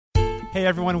Hey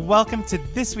everyone, welcome to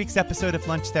this week's episode of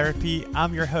Lunch Therapy.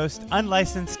 I'm your host,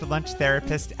 unlicensed lunch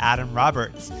therapist Adam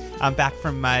Roberts. I'm back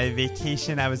from my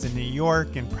vacation. I was in New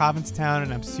York in Provincetown,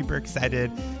 and I'm super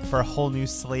excited for a whole new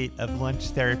slate of lunch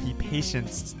therapy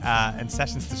patients and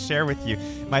sessions to share with you.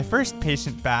 My first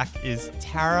patient back is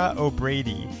Tara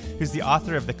O'Brady, who's the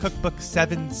author of the cookbook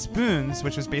 7 Spoons,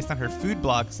 which was based on her food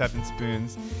blog 7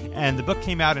 Spoons. And the book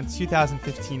came out in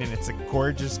 2015, and it's a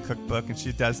gorgeous cookbook, and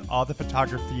she does all the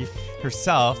photography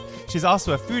herself. She's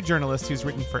also a food journalist who's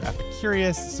written for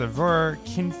Epicurious, Saveur,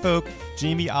 Kinfolk,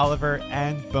 Jamie Oliver,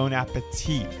 and Bon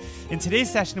Appetit. In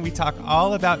today's session, we talk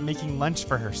all about making lunch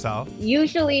for herself.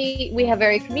 Usually we have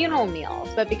very communal meals,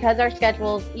 but because our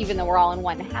schedules, even though we're all in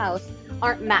one house,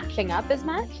 aren't matching up as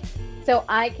much, so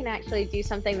I can actually do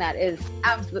something that is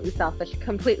absolutely selfish,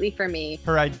 completely for me.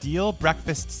 Her ideal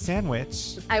breakfast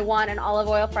sandwich. I want an olive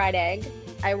oil fried egg.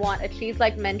 I want a cheese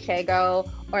like Manchego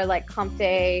or like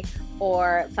Comté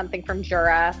or something from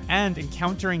Jura. And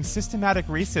encountering systematic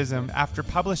racism after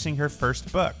publishing her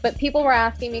first book. But people were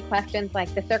asking me questions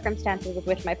like the circumstances with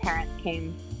which my parents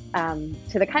came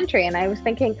to the country. And I was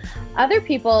thinking, other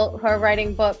people who are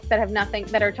writing books that have nothing,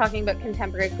 that are talking about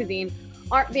contemporary cuisine,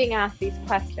 aren't being asked these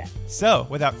questions. So,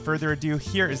 without further ado,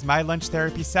 here is my lunch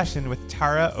therapy session with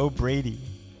Tara O'Brady.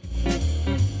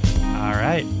 All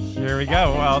right, here we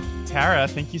go. Well, Tara,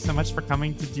 thank you so much for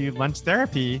coming to do lunch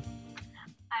therapy.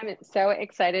 I'm so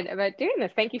excited about doing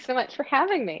this. Thank you so much for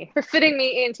having me, for fitting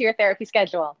me into your therapy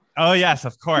schedule. Oh, yes,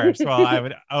 of course. Well, I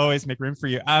would always make room for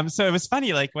you. So it was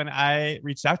funny, like when I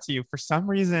reached out to you, for some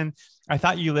reason, I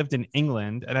thought you lived in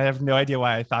England, and I have no idea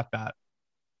why I thought that.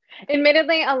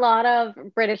 Admittedly, a lot of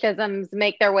Britishisms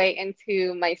make their way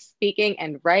into my speaking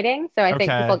and writing. So I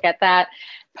think people get that.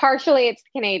 Partially it's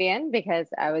Canadian because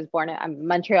I'm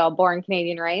Montreal born,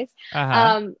 Canadian raised.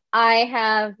 I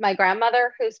have my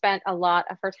grandmother who spent a lot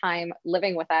of her time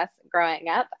living with us growing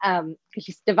up because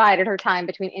she's divided her time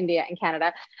between India and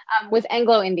Canada, was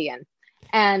Anglo-Indian.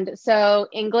 And so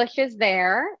English is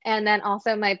there. And then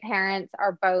also my parents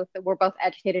were both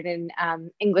educated in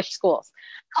English schools,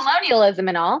 colonialism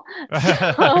and all.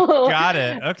 So, got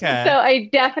it. Okay. So I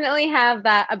definitely have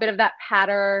a bit of that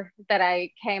pattern that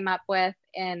I came up with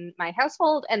in my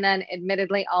household. And then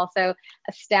admittedly also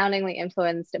astoundingly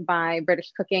influenced by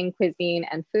British cooking, cuisine,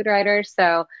 and food writers.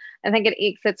 So I think it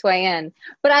ekes its way in.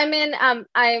 But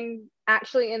I'm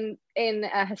actually in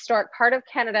a historic part of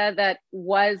Canada that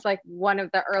was like one of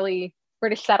the early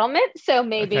British settlements. So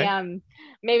maybe I'm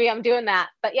doing that.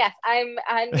 But yes, I'm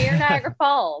near Niagara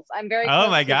Falls. I'm very close. Oh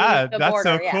my God, that's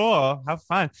border. so cool. How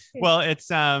fun. Well, it's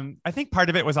I think part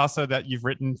of it was also that you've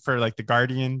written for like The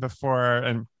Guardian before,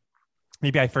 and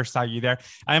maybe I first saw you there.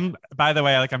 By the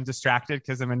way, I'm distracted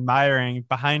because I'm admiring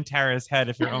behind Tara's head.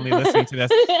 If you're only listening to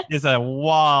this, is a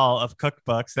wall of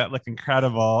cookbooks that look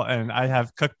incredible. And I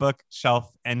have cookbook shelf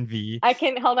envy.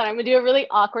 Hold on. I'm going to do a really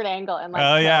awkward angle. And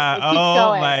oh yeah.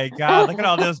 Oh my God. Look at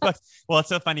all those books. Well, it's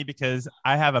so funny because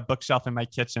I have a bookshelf in my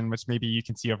kitchen, which maybe you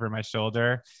can see over my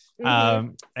shoulder.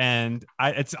 Mm-hmm. And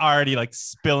it's already like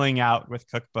spilling out with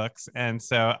cookbooks. And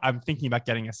so I'm thinking about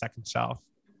getting a second shelf.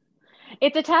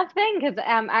 It's a tough thing because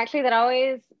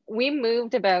actually we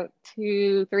moved about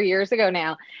 2-3 years ago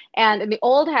now. And in the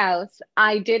old house,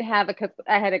 I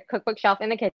had a cookbook shelf in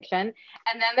the kitchen, and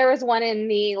then there was one in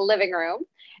the living room,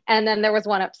 and then there was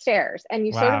one upstairs. And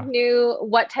you sort of knew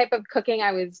what type of cooking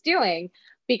I was doing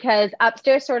because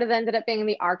upstairs sort of ended up being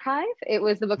the archive. It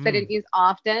was the books I didn't use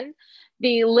often.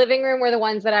 The living room were the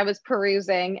ones that I was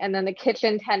perusing, and then the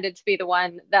kitchen tended to be the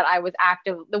ones I was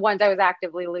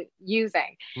actively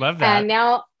using. Love that. And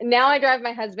now I drive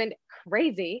my husband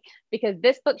crazy because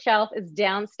this bookshelf is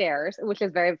downstairs, which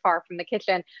is very far from the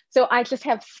kitchen. So I just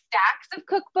have stacks of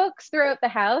cookbooks throughout the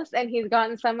house, and he's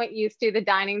gotten somewhat used to the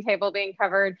dining table being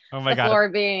covered, floor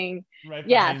being right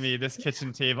behind me. This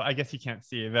kitchen table, I guess you can't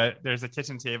see, but there's a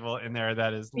kitchen table in there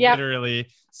that is literally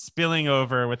spilling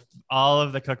over with all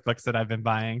of the cookbooks that I've been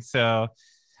buying. So,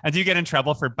 and do you get in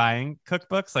trouble for buying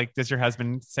cookbooks? Like, does your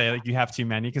husband say like you have too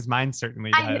many? Because mine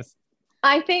certainly does.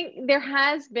 I think there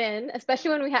has been, especially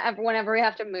whenever we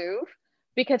have to move,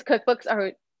 because cookbooks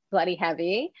are bloody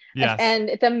heavy. Yes. And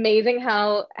it's amazing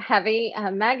how heavy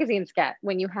magazines get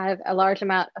when you have a large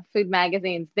amount of food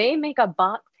magazines. They make a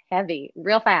box heavy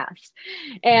real fast.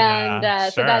 And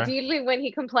so that's usually when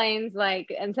he complains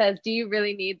and says, do you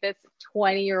really need this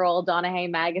 20-year-old Donna Hay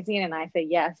magazine? And I say,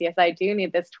 yes, I do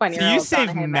need this 20-year-old So you say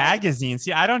Donna Hay magazine.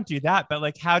 See, I don't do that,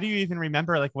 but how do you even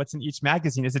remember what's in each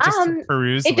magazine? Is it just to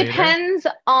peruse It later? depends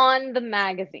on the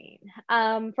magazine.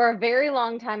 For a very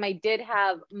long time, I did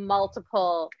have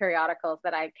multiple periodicals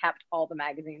that I kept all the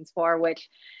magazines for, which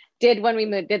when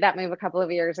we did that move a couple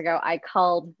of years ago, I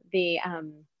culled the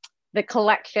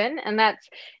collection, and that's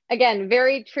again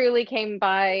very truly came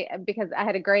by because I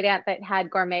had a great aunt that had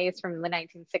gourmets from the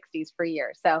 1960s for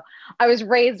years. So I was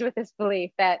raised with this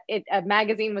belief that a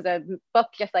magazine was a book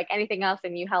just like anything else,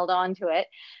 and you held on to it.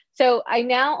 So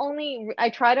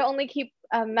I try to only keep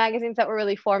magazines that were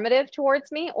really formative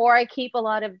towards me, or I keep a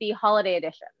lot of the holiday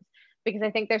editions, because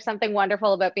I think there's something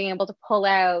wonderful about being able to pull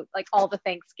out like all the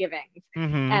Thanksgivings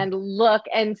and look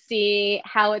and see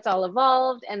how it's all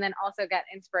evolved, and then also get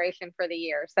inspiration for the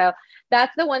year. So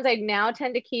that's the ones I now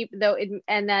tend to keep, though.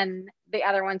 And then the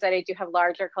other ones that I do have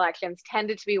larger collections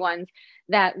tended to be ones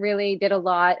that really did a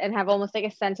lot and have almost like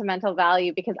a sentimental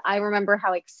value, because I remember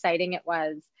how exciting it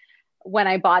was when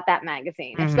I bought that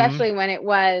magazine, especially when it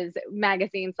was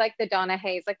magazines like the Donna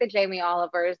Hayes, like the Jamie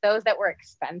Olivers, those that were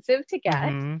expensive to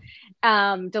get,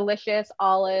 Delicious,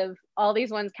 Olive, all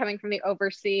these ones coming from the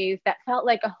overseas that felt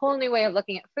like a whole new way of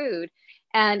looking at food.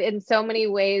 And in so many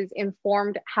ways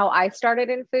informed how I started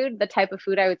in food, the type of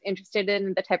food I was interested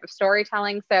in, the type of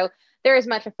storytelling. So they're as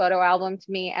much a photo album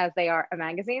to me as they are a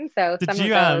magazine. So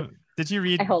did you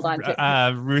read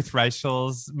Ruth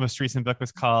Reichel's most recent book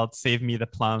was called Save Me the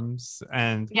Plums?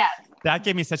 And yes, that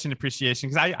gave me such an appreciation,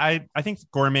 because I think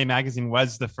Gourmet Magazine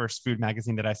was the first food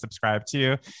magazine that I subscribed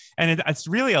to. And it's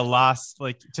really a loss,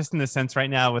 like just in the sense right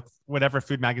now with whatever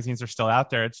food magazines are still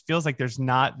out there, it feels like there's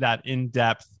not that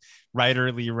in-depth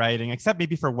writerly writing, except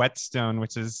maybe for Whetstone,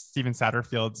 which is Stephen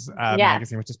Satterfield's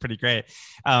magazine, which is pretty great.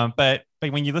 But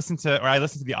when you I listened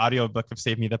to the audiobook of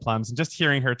Save Me the Plums, and just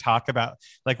hearing her talk about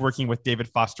like working with David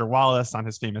Foster Wallace on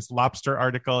his famous lobster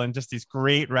article, and just these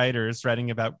great writers writing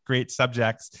about great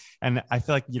subjects. And I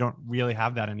feel like you don't really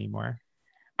have that anymore.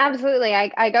 Absolutely.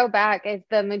 I go back. It's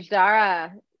the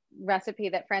Mujdara recipe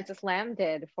that Francis Lam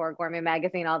did for Gourmet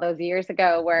Magazine all those years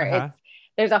ago, where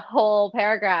there's a whole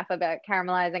paragraph about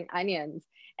caramelizing onions,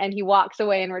 and he walks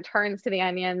away and returns to the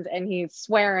onions, and he's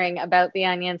swearing about the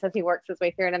onions as he works his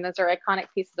way through it. And those are iconic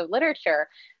pieces of literature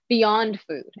beyond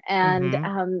food.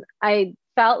 And I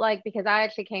felt like, because I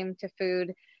actually came to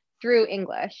food through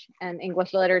English and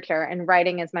English literature, and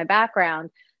writing is my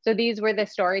background. So these were the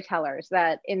storytellers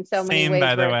that in so many ways.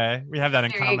 By the way, we have that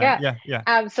in common. Yeah.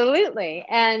 Absolutely.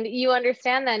 And you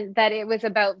understand then that it was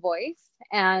about voice,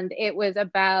 and it was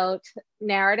about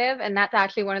narrative. And that's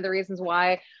actually one of the reasons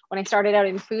why when I started out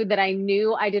in food that I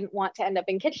knew I didn't want to end up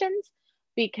in kitchens,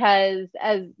 because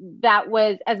as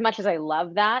much as I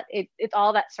love that, it's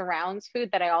all that surrounds food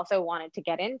that I also wanted to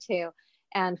get into.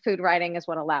 And food writing is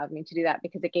what allowed me to do that,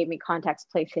 because it gave me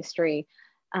context, place, history,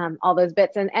 all those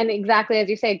bits. And exactly as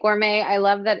you say, Gourmet, I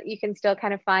love that you can still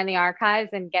kind of find the archives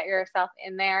and get yourself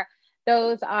in there.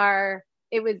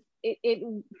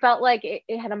 It felt like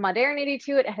it had a modernity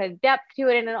to it, it had a depth to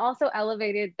it, and it also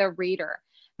elevated the reader,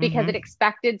 because it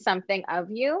expected something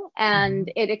of you,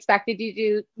 and it expected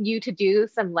you to do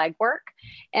some legwork.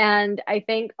 And I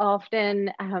think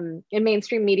often in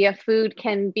mainstream media, food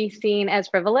can be seen as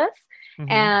frivolous,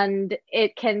 and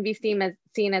it can be seen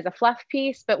as a fluff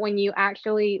piece. But when you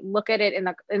actually look at it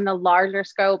in the larger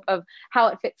scope of how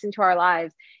it fits into our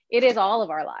lives, it is all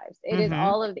of our lives.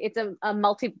 It's a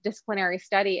multidisciplinary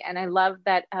study. And I love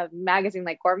that a magazine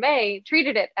like Gourmet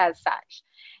treated it as such.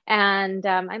 And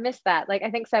I miss that. Like, I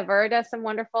think Saveur does some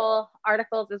wonderful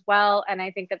articles as well. And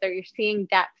I think that you're seeing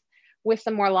depth with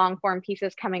some more long form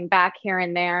pieces coming back here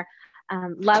and there.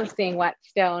 Love seeing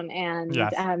Whetstone, and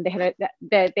they had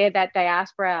that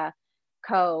Diaspora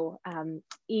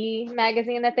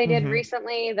magazine that they did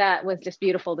recently that was just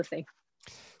beautiful to see.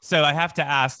 So I have to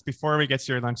ask, before we get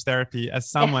to your lunch therapy,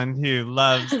 as someone who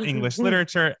loves English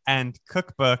literature and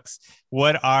cookbooks,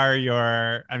 what are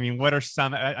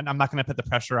some, I'm not going to put the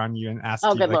pressure on you and ask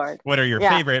you, like, what are your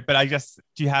favorite, but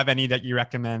do you have any that you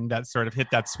recommend that sort of hit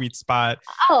that sweet spot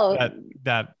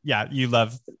that you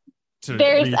love to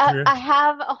read through? I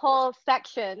have a whole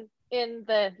section in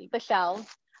the shelves.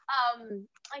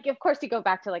 Like, of course, you go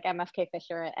back to like MFK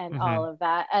Fisher and all of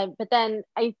that. But then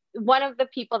one of the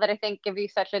people that I think give you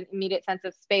such an immediate sense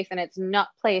of space, and it's not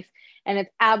place, and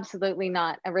it's absolutely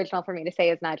not original for me to say,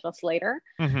 is Nigel Slater.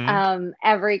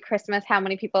 Every Christmas, how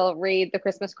many people read the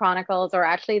Christmas Chronicles? Or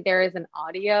actually, there is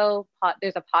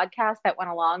there's a podcast that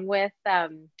went along with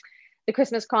the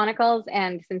Christmas Chronicles.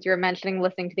 And since you're mentioning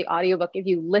listening to the audiobook, if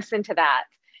you listen to that,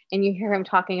 and you hear him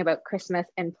talking about Christmas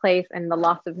and place and the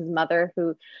loss of his mother,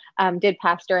 who did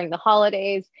pass during the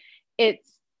holidays, it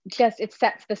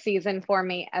sets the season for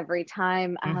me every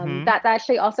time. That's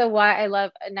actually also why I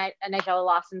love Nigella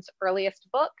Lawson's earliest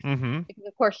books, because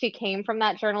of course she came from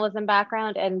that journalism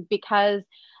background, and because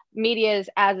media is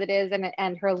as it is,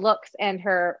 and her looks and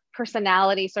her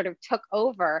personality sort of took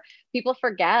over, people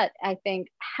forget, I think,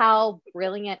 how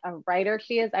brilliant a writer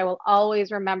she is. I will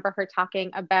always remember her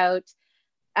talking about,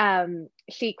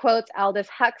 she quotes Aldous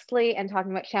Huxley and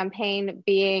talking about champagne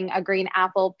being a green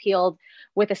apple peeled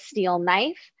with a steel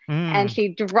knife. And she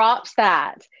drops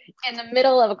that in the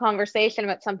middle of a conversation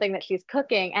about something that she's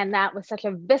cooking. And that was such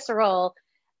a visceral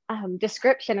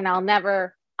description. And I'll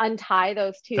never untie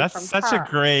those two. That's from such her. a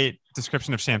great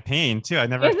description of champagne too. I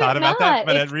never thought about that,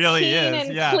 but it's it really is.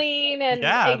 And yeah. Clean and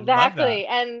yeah, exactly.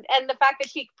 And the fact that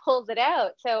she pulls it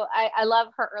out. So I love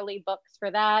her early books for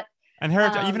that. And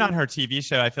her, even on her TV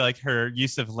show, I feel like her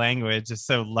use of language is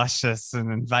so luscious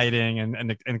and inviting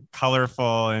and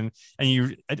colorful, and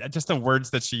you just the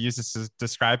words that she uses to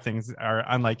describe things are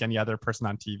unlike any other person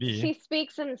on TV. She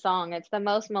speaks in song. It's the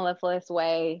most mellifluous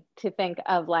way to think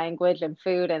of language and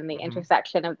food and the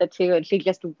intersection of the two, and she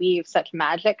just weaves such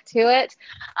magic to it.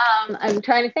 I'm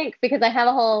trying to think, because I have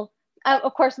a whole,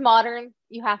 of course, modern.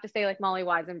 You have to say like Molly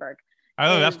Weisenberg.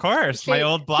 Oh, of course. My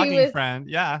old blogging friend.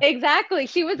 Yeah. Exactly.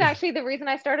 She was actually the reason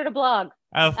I started a blog.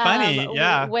 Oh, funny.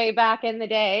 Yeah. Way back in the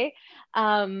day.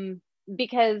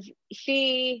 Because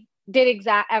she did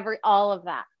all of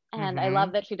that. And I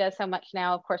love that she does so much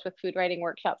now, of course, with food writing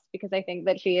workshops, because I think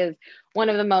that she is one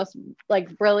of the most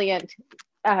like brilliant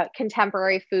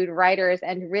contemporary food writers,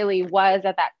 and really was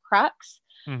at that crux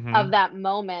of that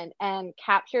moment, and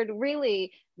captured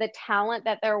really the talent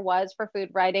that there was for food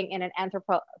writing in an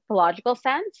anthropological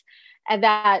sense, and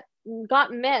that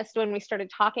got missed when we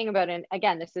started talking about it. And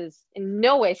again, this is in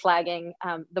no way slagging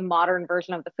the modern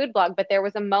version of the food blog, but there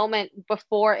was a moment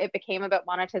before it became about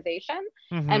monetization,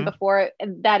 and before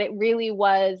that it really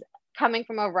was coming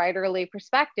from a writerly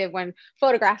perspective, when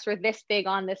photographs were this big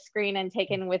on the screen and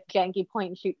taken with janky point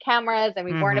and shoot cameras, and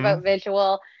we weren't about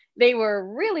visual. They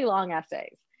were really long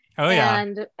essays. Oh yeah.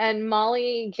 And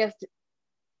Molly just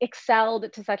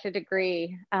excelled to such a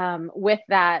degree with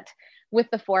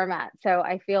the format. So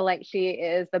I feel like she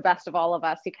is the best of all of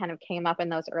us who kind of came up in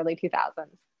those early 2000s.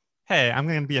 Hey, I'm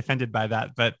going to be offended by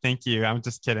that, but thank you. I'm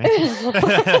just kidding.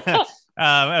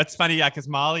 It's funny, yeah, because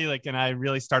Molly and I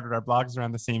really started our blogs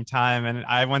around the same time, and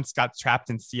I once got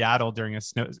trapped in Seattle during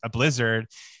a blizzard,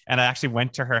 and I actually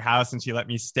went to her house, and she let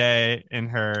me stay in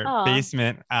her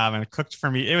basement and cooked for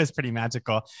me. It was pretty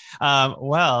magical.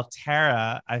 Well,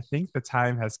 Tara, I think the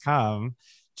time has come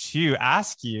to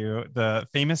ask you the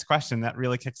famous question that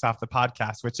really kicks off the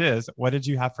podcast, which is, what did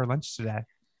you have for lunch today?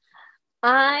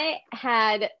 I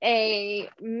had a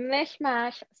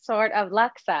mishmash sort of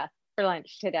laksa for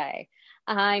lunch today.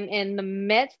 I'm in the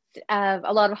midst of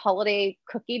a lot of holiday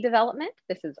cookie development.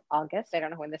 This is August. I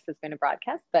don't know when this has been a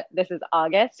broadcast, but this is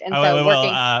August. And so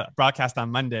we'll broadcast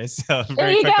on Monday. So there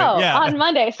you go. Yeah. On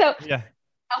Monday. So yeah.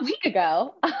 A week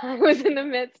ago, I was in the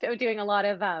midst of doing a lot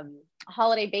of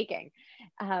holiday baking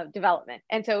development.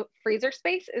 And so freezer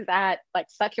space is at like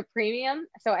such a premium.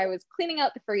 So I was cleaning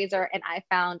out the freezer, and I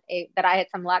found that I had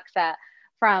some laksa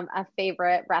from a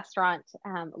favorite restaurant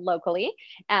locally.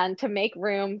 And to make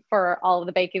room for all of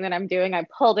the baking that I'm doing, I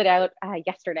pulled it out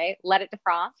yesterday, let it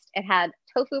defrost. It had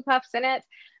tofu puffs in it,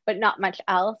 but not much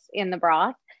else in the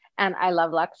broth. And I love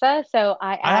laksa. So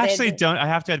I actually don't, I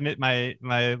have to admit my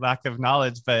lack of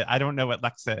knowledge, but I don't know what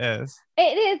laksa is.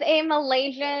 It is a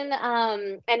Malaysian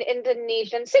and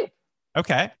Indonesian soup.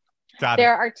 Okay.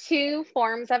 There are two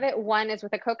forms of it. One is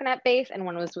with a coconut base, and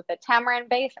one was with a tamarind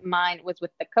base. Mine was with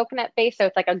the coconut base. So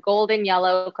it's like a golden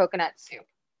yellow coconut soup.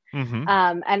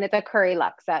 And it's a curry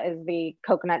laksa is the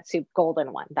coconut soup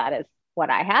golden one. That is what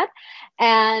I had.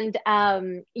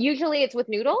 And usually it's with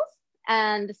noodles.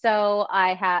 And so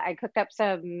I cooked up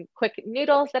some quick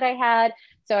noodles that I had.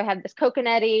 So I had this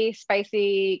coconutty,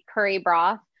 spicy curry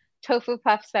broth, tofu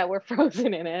puffs that were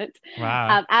frozen in it.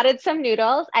 Wow. Added some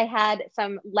noodles. I had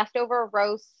some leftover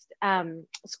roast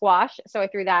squash, so I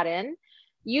threw that in.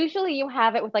 Usually you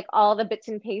have it with like all the bits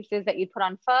and pieces that you'd put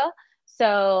on pho.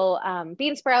 So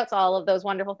bean sprouts, all of those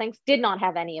wonderful things. Did not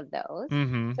have any of those.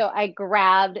 So I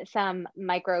grabbed some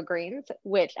microgreens,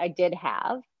 which I did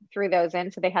have, threw those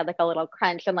in. So they had like a little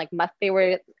crunch, and like they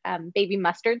were baby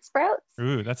mustard sprouts.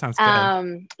 Ooh, that sounds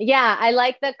good. Yeah, I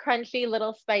like the crunchy,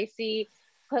 little spicy.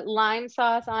 Put lime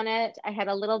sauce on it. I had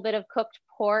a little bit of cooked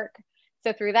pork,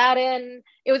 so threw that in.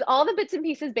 It was all the bits and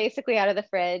pieces basically out of the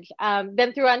fridge.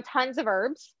 Then threw on tons of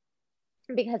herbs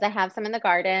because I have some in the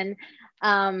garden.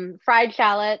 Fried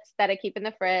shallots that I keep in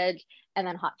the fridge, and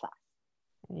then hot sauce.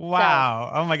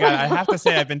 Wow. So. Oh my God. I have to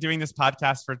say, I've been doing this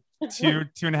podcast for two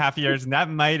and a half years, and that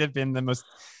might have been the most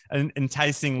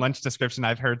enticing lunch description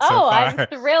I've heard so far. I'm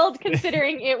thrilled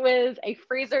considering it was a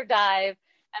freezer dive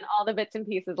and all the bits and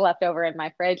pieces left over in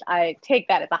my fridge. I take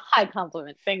that as a high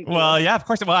compliment. Thank you. Well, yeah, of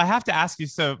course. Well, I have to ask you.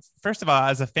 So, first of all,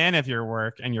 as a fan of your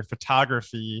work and your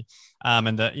photography,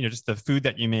 and the just the food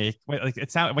that you make, like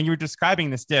it sounded when you were describing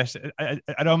this dish,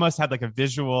 it almost had like a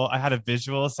visual. I had a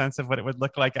visual sense of what it would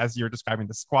look like as you were describing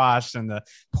the squash and the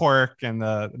pork and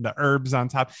the herbs on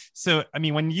top. So, I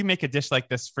mean, when you make a dish like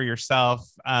this for yourself,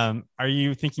 are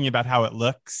you thinking about how it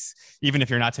looks, even if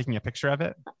you're not taking a picture of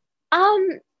it?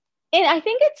 And I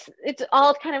think it's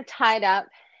all kind of tied up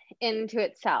into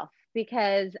itself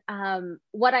because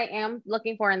what I am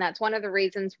looking for, and that's one of the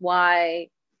reasons why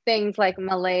things like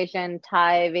Malaysian,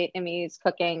 Thai, Vietnamese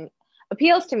cooking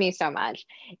appeals to me so much,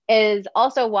 is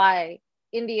also why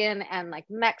Indian and like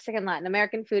Mexican, Latin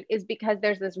American food is because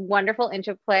there's this wonderful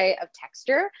interplay of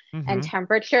texture and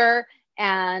temperature.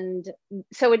 And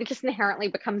so it just inherently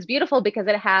becomes beautiful because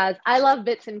I love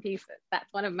bits and pieces. That's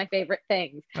one of my favorite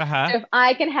things. So if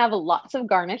I can have lots of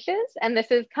garnishes, and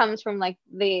comes from like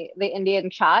the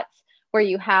Indian chats, where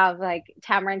you have like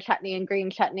tamarind chutney and green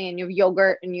chutney and you have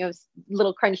yogurt and you have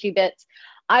little crunchy bits.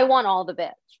 I want all the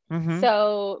bits.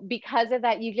 So because of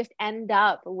that, you just end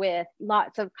up with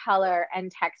lots of color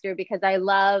and texture, because I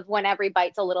love when every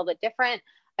bite's a little bit different.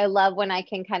 I love when I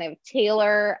can kind of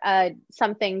tailor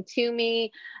something to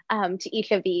me, to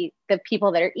each of the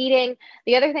people that are eating.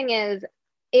 The other thing is,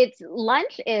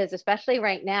 lunch is, especially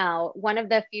right now, one of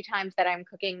the few times that I'm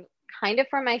cooking kind of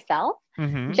for myself,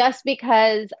 just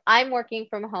because I'm working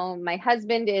from home. My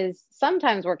husband is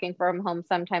sometimes working from home,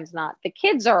 sometimes not. The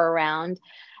kids are around.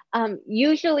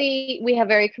 Usually we have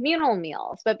very communal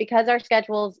meals, but because our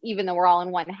schedules, even though we're all in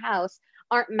one house,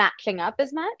 aren't matching up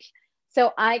as much.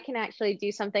 So I can actually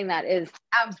do something that is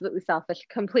absolutely selfish,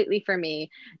 completely for me.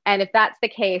 And if that's the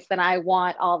case, then I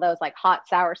want all those like hot,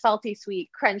 sour, salty, sweet,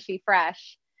 crunchy,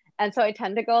 fresh. And so I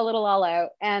tend to go a little all out.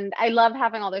 And I love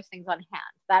having all those things on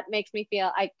hand. That makes me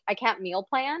feel I can't meal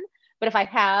plan, but if I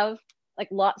have like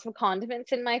lots of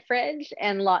condiments in my fridge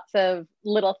and lots of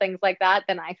little things like that,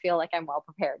 then I feel like I'm well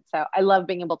prepared. So I love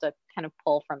being able to kind of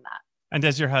pull from that. And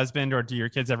does your husband or do your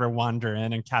kids ever wander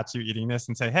in and catch you eating this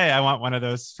and say, hey, I want one of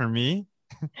those for me?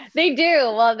 They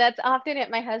do. Well, that's often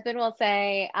it. My husband will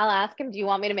say, I'll ask him, do you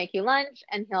want me to make you lunch?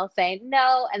 And he'll say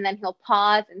no. And then he'll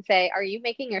pause and say, are you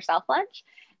making yourself lunch?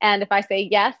 And if I say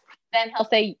yes, then he'll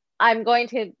say, I'm going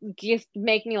to just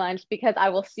make me lunch because I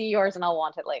will see yours and I'll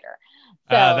want it later.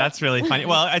 So that's really funny.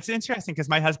 Well, it's interesting because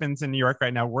my husband's in New York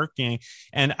right now working,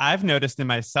 and I've noticed in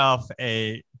myself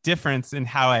a difference in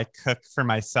how I cook for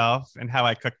myself and how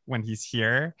I cook when he's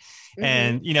here.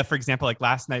 And, for example, like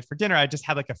last night for dinner, I just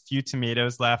had like a few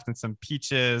tomatoes left and some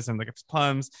peaches and like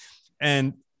plums.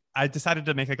 And I decided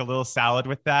to make like a little salad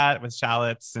with that, with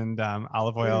shallots and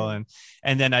olive oil.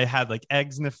 And then I had like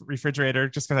eggs in the refrigerator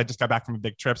just because I just got back from a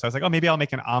big trip. So I was like, oh, maybe I'll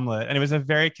make an omelet. And it was a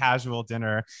very casual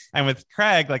dinner. And with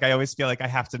Craig, like I always feel like I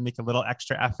have to make a little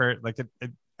extra effort. Like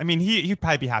I mean, he'd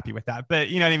probably be happy with that, but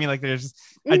you know what I mean? Like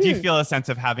I do feel a sense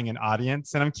of having an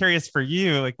audience. And I'm curious for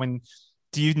you, like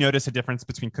do you notice a difference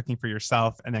between cooking for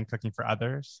yourself and then cooking for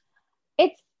others?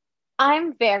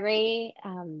 I'm very,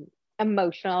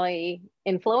 emotionally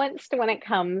influenced when it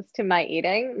comes to my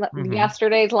eating.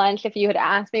 Yesterday's lunch, if you had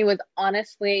asked me, was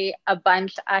honestly a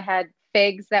bunch. I had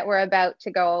figs that were about to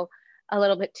go a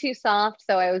little bit too soft.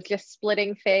 So I was just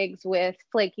splitting figs with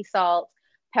flaky salt,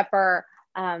 pepper,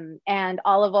 and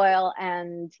olive oil.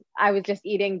 And I was just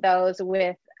eating those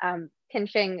with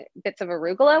pinching bits of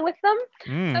arugula with them.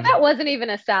 So that wasn't even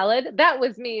a salad. That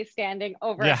was me standing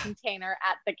over a container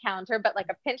at the counter, but like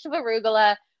a pinch of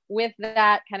arugula with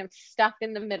that kind of stuff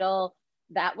in the middle.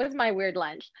 That was my weird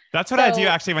lunch. That's what I do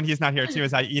actually when he's not here too,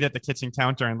 is I eat at the kitchen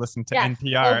counter and listen to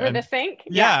NPR. Over the sink?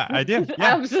 Yeah, I do.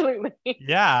 Yeah. Absolutely.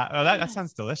 Yeah. Oh, that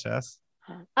sounds delicious.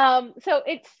 So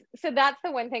that's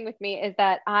the one thing with me is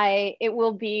that it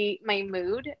will be my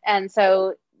mood. And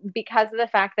so because of the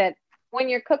fact that when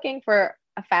you're cooking for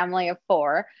a family of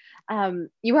 4,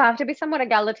 you have to be somewhat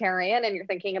egalitarian, and you're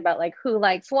thinking about like who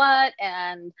likes what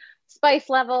and spice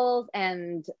levels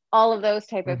and all of those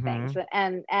type of things.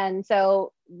 And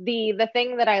so the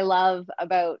thing that I love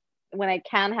about when I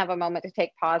can have a moment to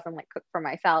take pause and like cook for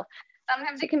myself,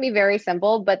 sometimes it can be very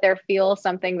simple, but there feels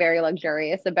something very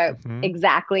luxurious about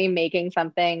exactly making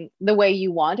something the way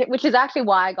you want it, which is actually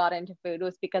why I got into food,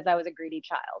 was because I was a greedy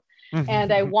child.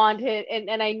 And I wanted,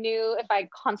 and I knew if I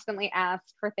constantly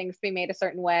asked for things to be made a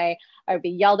certain way, I would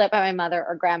be yelled at by my mother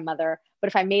or grandmother. But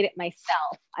if I made it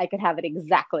myself, I could have it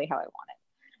exactly how I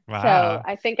wanted. Wow. So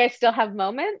I think I still have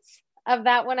moments of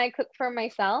that when I cook for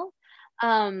myself.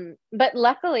 But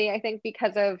luckily, I think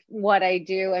because of what I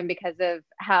do and because of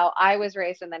how I was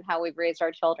raised and then how we've raised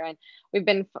our children, we've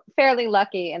been fairly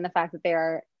lucky in the fact that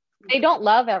they don't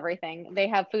love everything. They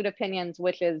have food opinions,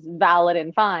 which is valid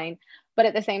and fine. But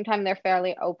at the same time, they're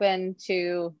fairly open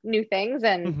to new things,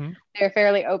 and they're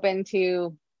fairly open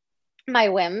to my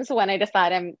whims when I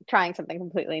decide I'm trying something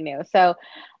completely new. So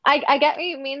I get what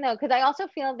you mean though, because I also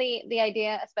feel the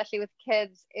idea, especially with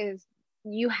kids, is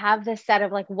you have this set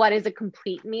of like, what is a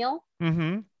complete meal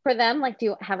for them? Like,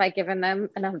 have I given them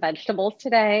enough vegetables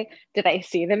today? Did I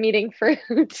see them eating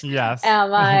fruit? Yes.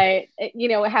 Am I,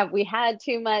 have we had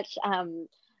too much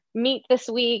meat this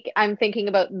week? I'm thinking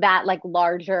about that like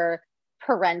larger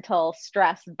parental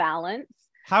stress balance.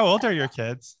 How old are your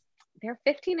kids? They're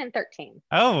 15 and 13.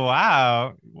 Oh,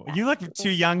 wow. You look too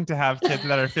young to have kids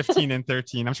that are 15 and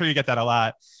 13. I'm sure you get that a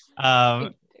lot.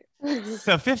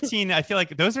 So 15, I feel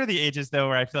like those are the ages though,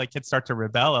 where I feel like kids start to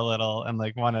rebel a little and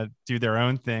like want to do their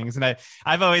own things. And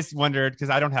I've always wondered,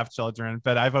 because I don't have children,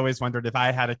 but I've always wondered if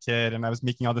I had a kid and I was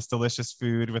making all this delicious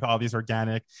food with all these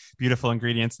organic, beautiful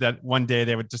ingredients, that one day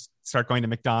they would just start going to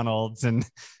McDonald's and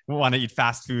want to eat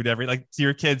fast food do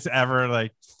your kids ever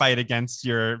like fight against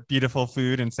your beautiful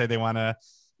food and say they want to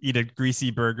eat a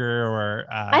greasy burger or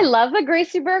I love a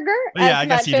greasy burger. Yeah, I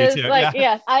guess you do too. Like, yeah.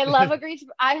 Yes, I love a greasy.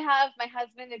 I have my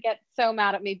husband to get so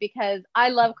mad at me because I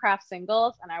love Kraft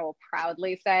singles, and I will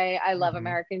proudly say I love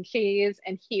American cheese,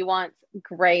 and he wants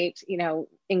great,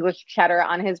 English cheddar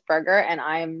on his burger, and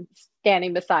I'm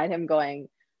standing beside him going,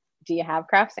 do you have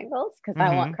Kraft singles? Because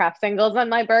I want Kraft singles on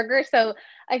my burger. So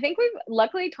I think we've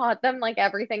luckily taught them like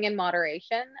everything in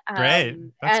moderation. Great.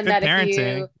 That's and good that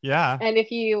parenting. And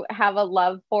if you have a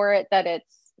love for it, that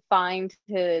it's fine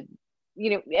to,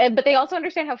 but they also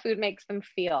understand how food makes them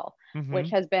feel, which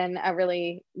has been a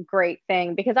really great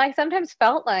thing, because I sometimes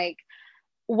felt like,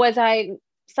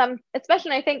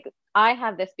 especially I think I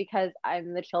have this because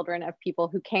I'm the children of people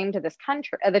who came to this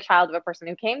country, the child of a person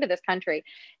who came to this country,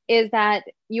 is that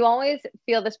you always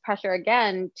feel this pressure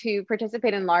again to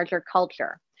participate in larger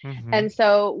culture. And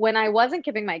so when I wasn't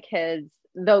giving my kids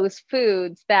those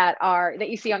foods that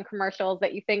you see on commercials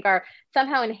that you think are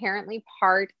somehow inherently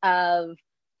part of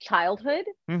childhood,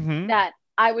 that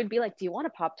I would be like, do you want a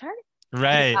Pop-Tart?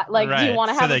 Right. Do you want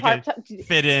to have so a Pop-Tart?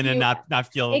 Fit in and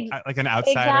not feel like an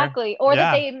outsider? Exactly. Or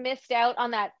that they missed out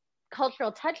on that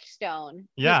cultural touchstone,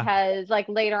 because like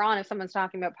later on, if someone's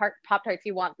talking about Pop-Tarts,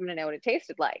 you want them to know what it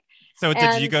tasted like. So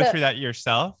did you go through that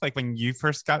yourself, like when you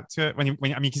first got to it,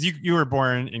 because you were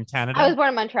born in Canada? I was born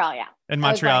in Montreal. In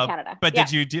Montreal, Canada. But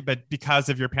but because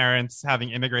of your parents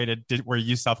having immigrated, were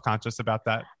you self-conscious about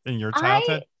that in your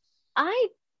childhood? I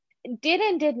did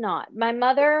and did not. My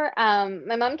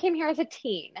mom came here as a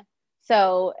teen.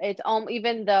 So it's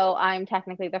even though I'm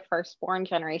technically the firstborn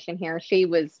generation here, she's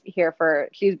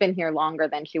been here longer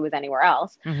than she was anywhere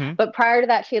else. But prior to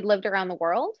that, she had lived around the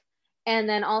world. And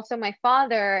then also my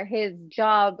father, his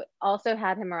job also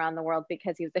had him around the world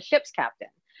because he was the ship's captain.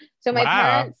 So my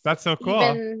parents, that's so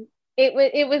cool.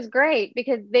 It was great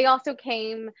because they also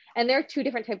came, and there are two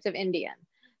different types of Indian.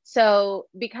 So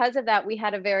because of that, we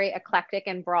had a very eclectic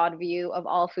and broad view of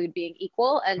all food being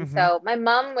equal. And so my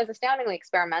mom was astoundingly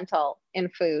experimental in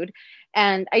food.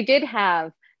 And I did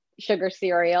have sugar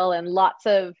cereal and lots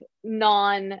of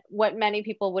what many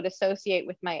people would associate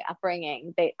with my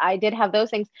upbringing. I did have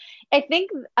those things. I think,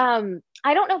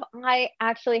 I don't know if I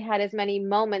actually had as many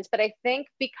moments, but I think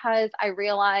because I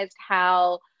realized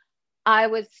how I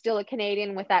was still a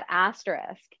Canadian with that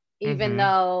asterisk, even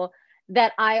though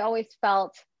that I always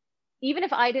felt, even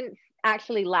if I didn't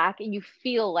actually lack, you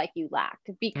feel like you lacked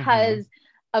because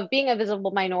of being a visible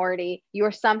minority.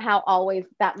 You're somehow always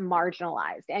that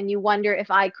marginalized. And you wonder if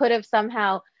I could have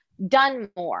somehow done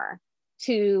more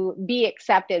to be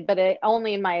accepted. But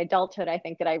only in my adulthood, I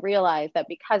think that I realized that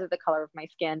because of the color of my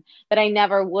skin, that I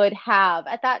never would have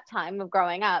at that time of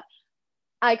growing up.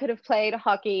 I could have played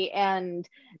hockey and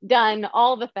done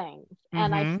all the things,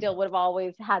 and I still would have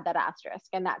always had that asterisk.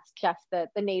 And that's just the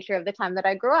nature of the time that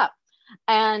I grew up.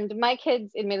 And my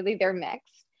kids, admittedly, they're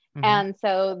mixed. And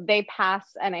so they pass,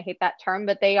 and I hate that term,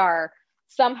 but they are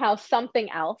somehow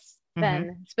something else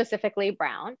than specifically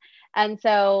brown. And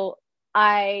so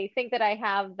I think that I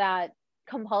have that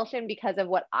compulsion because of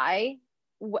what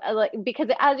because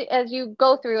as you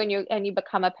go through and you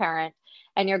become a parent,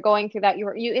 and you're going through that,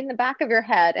 you in the back of your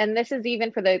head, and this is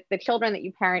even for the children that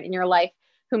you parent in your life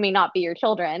who may not be your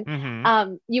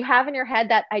children, you have in your head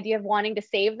that idea of wanting to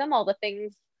save them all the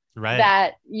things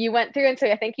that you went through. And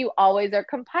so I think you always are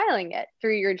compiling it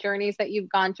through your journeys that you've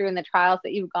gone through and the trials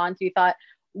that you've gone through. You thought,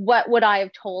 what would I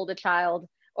have told a child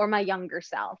or my younger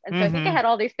self? And so I think I had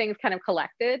all these things kind of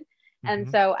collected. And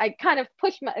so I kind of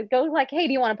go like, hey,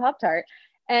 do you want a Pop-Tart?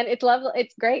 And it's lovely.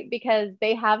 It's great because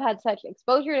they have had such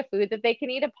exposure to food that they can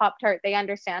eat a Pop-Tart. They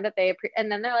understand it.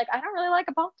 And then they're like, I don't really like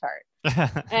a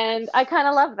Pop-Tart. And I kind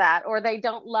of love that. Or they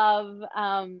don't love,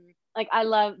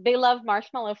 they love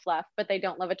marshmallow fluff, but they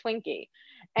don't love a Twinkie.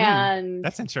 And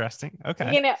that's interesting.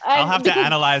 Okay. You know, I'll have to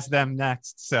analyze them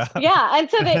next. So yeah. And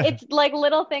so it's like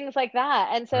little things like that.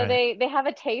 And so they have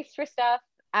a taste for stuff.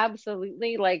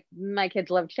 Absolutely. Like my kids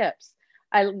love chips.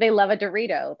 They love a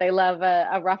Dorito. They love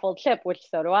a ruffled chip, which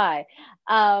so do I.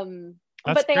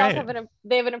 But they also have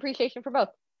an appreciation for both.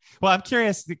 Well, I'm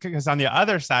curious because on the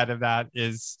other side of that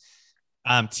is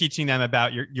teaching them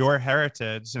about your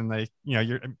heritage and like, you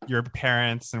know, your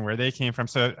parents and where they came from.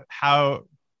 So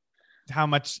how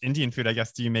much Indian food, I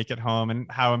guess, do you make at home, and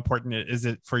how important is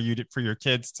it for your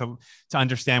kids to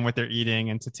understand what they're eating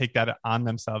and to take that on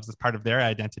themselves as part of their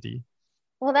identity?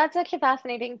 Well, that's such a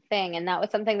fascinating thing. And that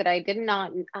was something that I did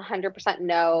not 100%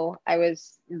 know I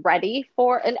was ready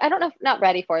for. And I don't know if not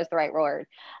ready for is the right word,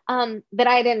 that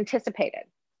I had anticipated,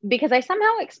 because I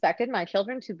somehow expected my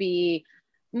children to be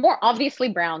more obviously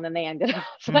brown than they ended up.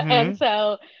 And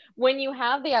so when you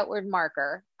have the outward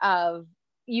marker of,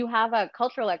 you have a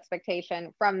cultural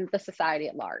expectation from the society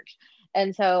at large.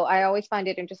 And so I always find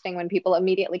it interesting when people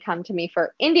immediately come to me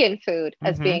for Indian food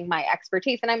as being my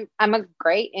expertise. And I'm a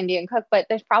great Indian cook, but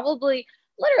there's probably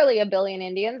literally a billion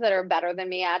Indians that are better than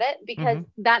me at it, because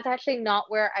that's actually not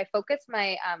where I focus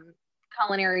my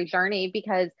culinary journey,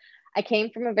 because I came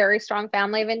from a very strong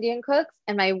family of Indian cooks,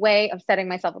 and my way of setting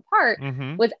myself apart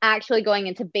was actually going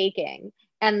into baking.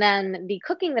 And then the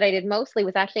cooking that I did mostly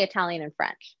was actually Italian and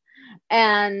French.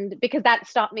 And because that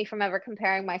stopped me from ever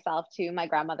comparing myself to my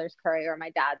grandmother's curry or my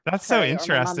dad's. That's so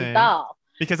interesting.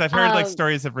 Because I've heard like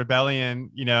stories of rebellion,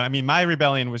 you know, I mean, my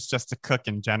rebellion was just to cook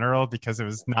in general, because it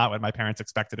was not what my parents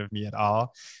expected of me at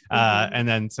all. And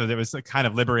then, so it was kind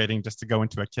of liberating just to go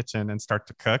into a kitchen and start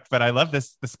to cook. But I love the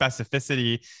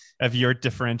specificity of your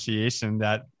differentiation,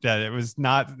 that it was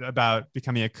not about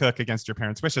becoming a cook against your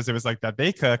parents' wishes. It was like that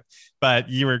they cook, but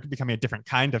you were becoming a different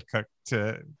kind of cook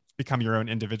to become your own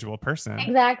individual person.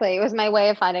 Exactly. It was my way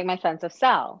of finding my sense of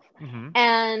self.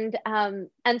 And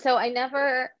so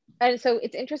so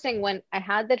it's interesting when I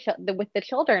had with the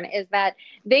children, is that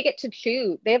they get to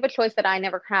choose. They have a choice that I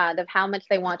never had of how much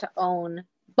they want to own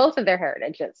both of their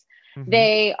heritages.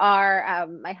 They are,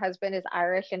 my husband is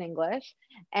Irish and English.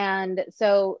 And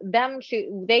so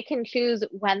they can choose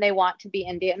when they want to be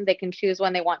Indian. They can choose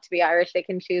when they want to be Irish. They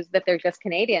can choose that they're just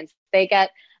Canadians. They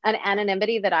get an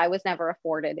anonymity that I was never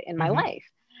afforded in my life.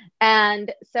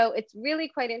 And so it's really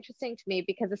quite interesting to me,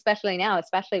 because especially now,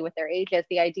 especially with their ages,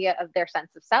 the idea of their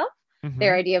sense of self,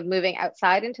 their idea of moving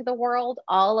outside into the world,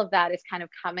 all of that is kind of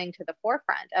coming to the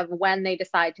forefront of when they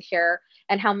decide to share,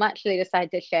 and how much they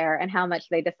decide to share, and how much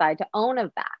they decide to own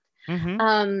of that.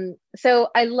 So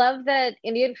I love that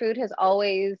Indian food has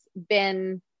always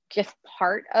been just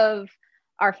part of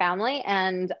our family.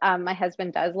 And my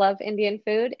husband does love Indian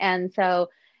food. And so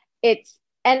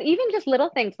and even just little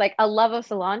things like a love of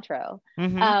cilantro.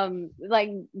 Like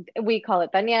we call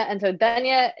it dhania. And so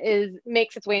dhania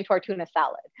makes its way into our tuna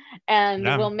salad, and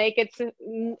will make its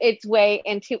way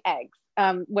into eggs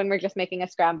when we're just making a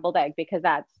scrambled egg, because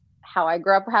that's how I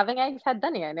grew up having eggs, had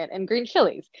dhania in it and green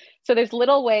chilies. So there's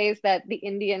little ways that the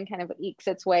Indian kind of ekes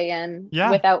its way in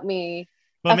without me.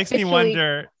 Well, it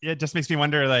just makes me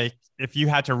wonder, like, if you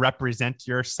had to represent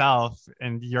yourself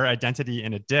and your identity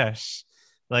in a dish,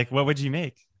 like, what would you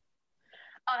make?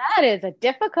 Oh, that is a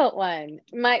difficult one.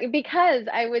 Because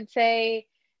I would say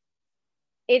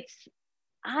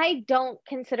I don't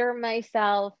consider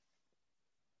myself,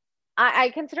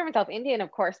 I consider myself Indian,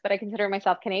 of course, but I consider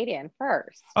myself Canadian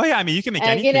first. Oh yeah. I mean, you can make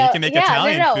anything. You can make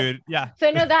Italian food. Yeah.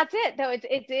 So no, that's it though.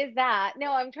 It is that.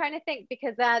 No, I'm trying to think,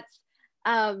 because that's,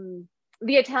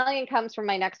 the Italian comes from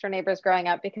my next door neighbors growing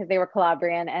up, because they were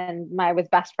Calabrian, and I was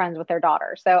best friends with their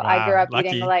daughter. So I grew up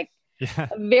eating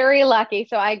very lucky.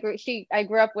 So I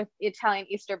grew up with Italian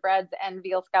Easter breads and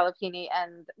veal scallopini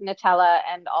and Nutella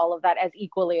and all of that as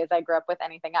equally as I grew up with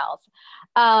anything else.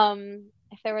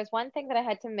 If there was one thing that I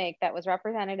had to make that was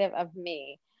representative of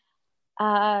me,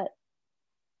 honestly,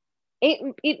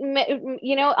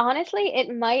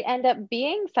 it might end up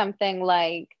being something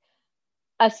like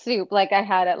a soup, like I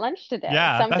had at lunch today.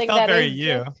 Yeah, something that felt very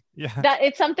you. Yeah, that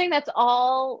it's something that's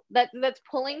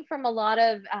pulling from a lot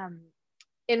of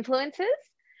influences,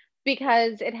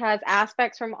 because it has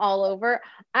aspects from all over.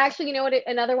 Actually, you know what?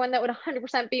 Another one that would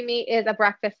 100% be me is a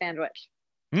breakfast sandwich.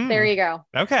 There you go.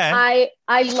 Okay.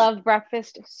 I love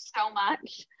breakfast so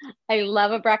much. I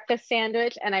love a breakfast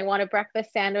sandwich, and I want a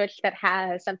breakfast sandwich that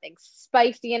has something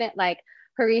spicy in it, like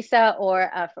Harissa or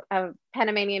a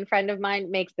Panamanian friend of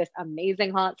mine makes this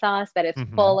amazing hot sauce that is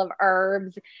full of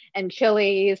herbs and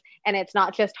chilies, and it's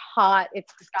not just hot,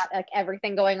 it's just got like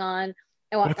everything going on.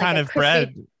 I want what kind of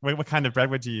bread? What kind of bread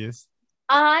would you use?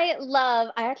 I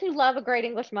actually love a great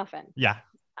English muffin. Yeah.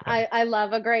 I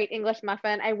love a great English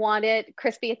muffin. I want it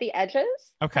crispy at the edges.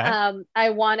 Okay. I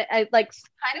want it like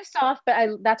kind of soft,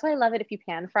 but that's why I love it if you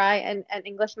pan fry an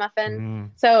English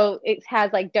muffin. So it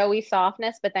has like doughy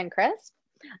softness, but then crisp.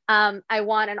 I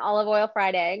want an olive oil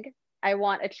fried egg. I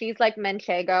want a cheese like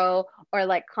Manchego or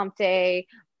like Comté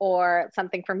or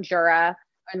something from Jura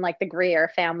and like the Gruyere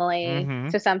family.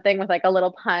 So something with like a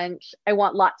little punch. I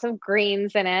want lots of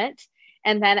greens in it.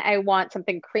 And then I want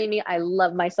something creamy. I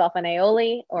love myself an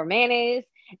aioli or mayonnaise.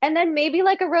 And then maybe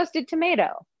like a roasted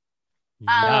tomato.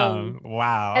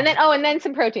 Wow. And then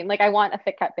some protein. Like I want a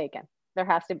thick cut bacon. There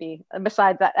has to be,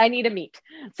 besides that, I need a meat.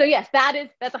 So yes,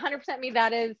 that's 100% me.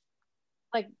 That is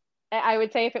like, I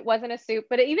would say if it wasn't a soup,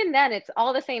 but even then it's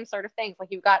all the same sort of things. Like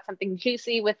you've got something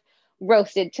juicy with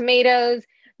roasted tomatoes.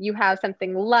 You have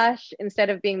something lush.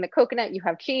 Instead of being the coconut, you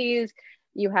have cheese.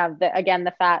 You have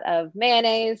the fat of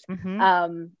mayonnaise.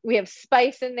 We have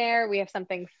spice in there. We have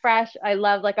something fresh. I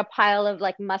love like a pile of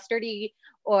like mustardy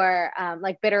or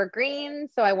like bitter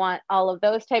greens. So I want all of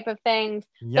those type of things.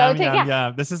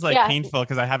 Yeah. This is like painful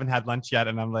because I haven't had lunch yet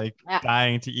and I'm like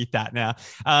dying to eat that now.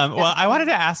 Well, I wanted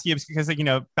to ask you because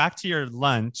back to your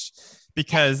lunch,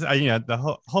 because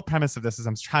the whole premise of this is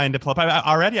I'm trying to pull up.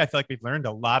 Already, I feel like we've learned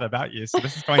a lot about you, so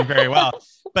this is going very well.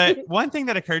 But one thing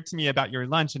that occurred to me about your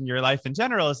lunch and your life in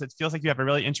general is it feels like you have a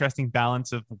really interesting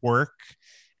balance of work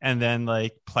and then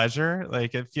like pleasure.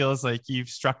 Like it feels like you've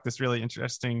struck this really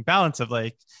interesting balance of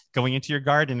like going into your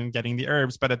garden and getting the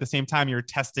herbs, but at the same time you're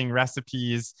testing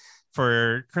recipes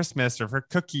for Christmas or for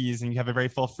cookies, and you have a very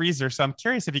full freezer. So I'm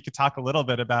curious if you could talk a little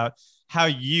bit about how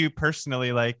you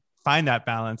personally like find that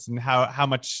balance and how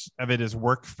much of it is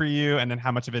work for you and then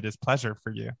how much of it is pleasure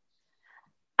for you.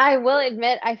 I will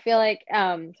admit, I feel like,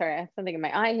 sorry, I have something in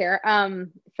my eye here.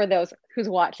 For those who's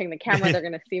watching the camera, they're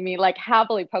going to see me like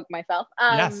happily poke myself.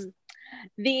 Yes.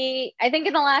 I think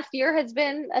in the last year has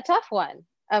been a tough one,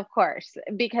 of course,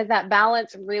 because that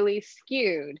balance really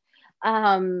skewed.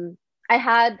 I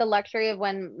had the luxury of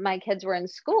when my kids were in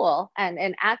school and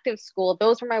in active school,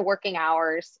 those were my working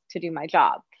hours to do my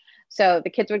job. So the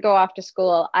kids would go off to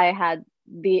school. I had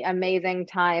the amazing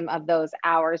time of those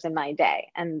hours in my day.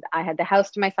 And I had the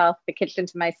house to myself, the kitchen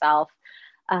to myself.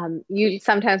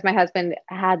 Sometimes my husband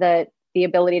had the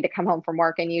ability to come home from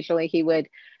work, and usually he would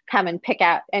come and pick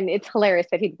out. And it's hilarious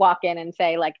that he'd walk in and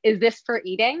say, like, is this for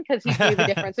eating? Because he knew the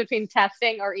difference between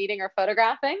testing or eating or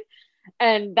photographing.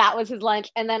 And that was his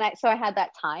lunch. And then I had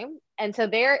that time. And so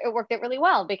there it worked out really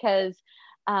well because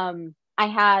I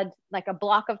had like a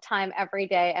block of time every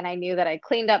day, and I knew that I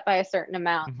cleaned up by a certain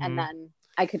amount, and then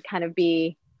I could kind of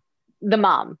be the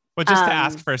mom. Well, just to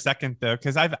ask for a second though,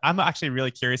 because I'm actually really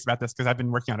curious about this because I've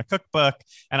been working on a cookbook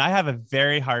and I have a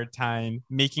very hard time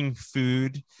making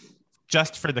food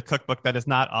just for the cookbook that is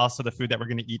not also the food that we're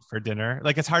going to eat for dinner.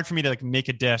 Like it's hard for me to like make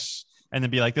a dish and then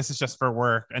be like, this is just for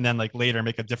work, and then like later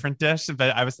make a different dish.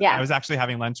 But I was actually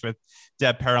having lunch with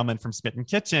Deb Perelman from Smitten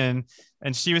Kitchen,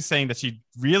 and she was saying that she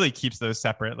really keeps those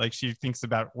separate. Like she thinks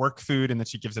about work food and then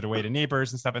she gives it away to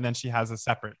neighbors and stuff, and then she has a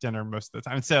separate dinner most of the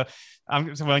time. And so,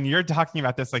 so when you're talking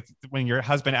about this, like when your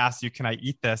husband asks you, "Can I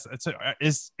eat this?"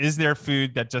 Is there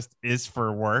food that just is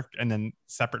for work and then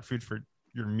separate food for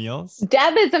your meals?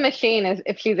 Deb is a machine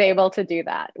if she's able to do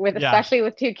that especially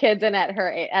with two kids and at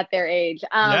their age.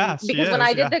 Because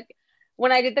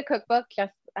when I did the cookbook,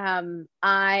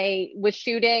 I was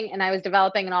shooting and I was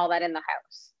developing and all that in the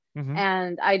house.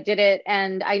 And I did it,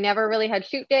 and I never really had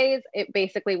shoot days. It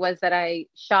basically was that I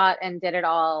shot and did it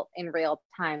all in real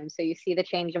time. So you see the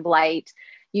change of light.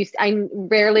 I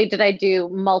rarely did I do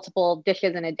multiple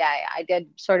dishes in a day. I did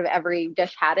sort of every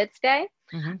dish had its day.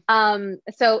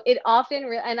 So it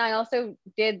often, and I also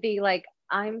did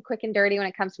I'm quick and dirty when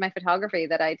it comes to my photography,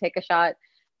 that I take a shot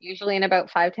usually in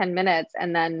about 5-10 minutes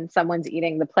and then someone's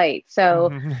eating the plate.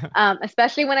 So,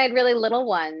 especially when I had really little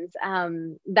ones,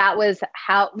 that was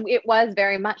how it was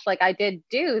very much like I did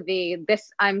do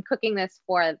I'm cooking this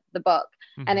for the book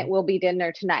and it will be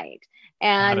dinner tonight.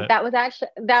 And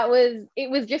it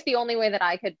was just the only way that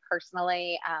I could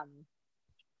personally,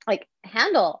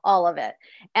 handle all of it.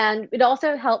 And it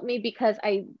also helped me because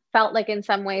I felt like in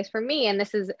some ways for me, and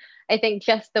this is, I think,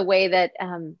 just the way that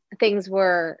things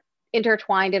were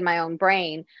intertwined in my own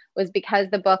brain, was because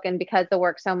the book and because the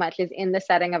work so much is in the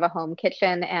setting of a home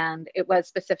kitchen. And it was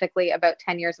specifically about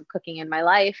 10 years of cooking in my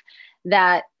life,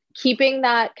 that keeping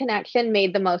that connection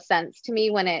made the most sense to me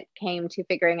when it came to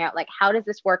figuring out like, how does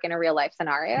this work in a real life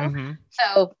scenario? Mm-hmm.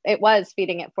 So it was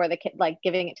feeding it for the kid, like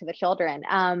giving it to the children.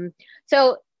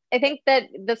 So I think that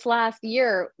this last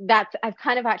year that I've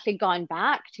kind of actually gone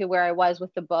back to where I was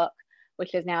with the book,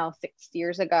 which is now 6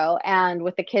 years ago, and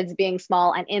with the kids being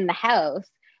small and in the house,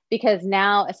 because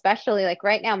now, especially like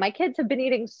right now, my kids have been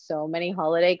eating so many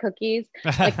holiday cookies.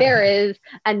 Like there is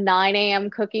a 9 a.m.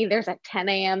 cookie, there's a 10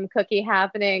 a.m. cookie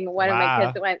happening. One of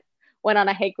my kids went on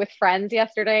a hike with friends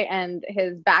yesterday, and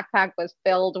his backpack was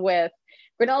filled with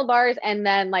granola bars and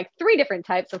then like 3 different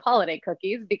types of holiday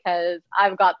cookies because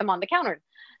I've got them on the counter.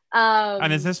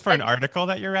 And is this for an article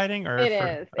that you're writing, or it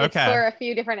is? It's for a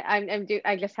few different.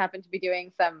 I just happen to be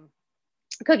doing some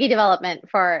cookie development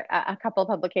for a couple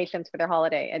publications for their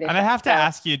holiday edition. And I have to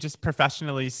ask you, just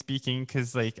professionally speaking,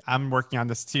 because like I'm working on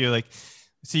this too. Like,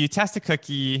 so you test a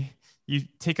cookie, you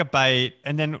take a bite,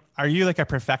 and then are you like a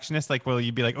perfectionist? Like, will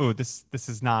you be like, oh, this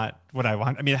is not what I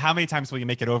want? I mean, how many times will you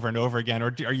make it over and over again,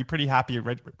 or are you pretty happy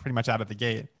pretty much out of the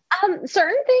gate?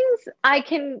 Certain things I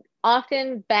can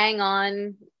often bang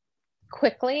on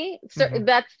quickly.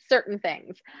 That's certain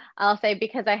things I'll say,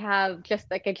 because I have just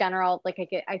like a general, like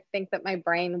I think that my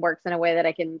brain works in a way that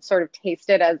I can sort of taste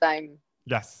it as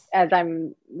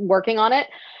I'm working on it.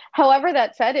 However,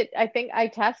 that said, I think I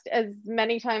test as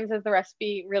many times as the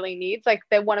recipe really needs. Like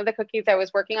one of the cookies I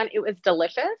was working on, it was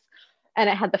delicious and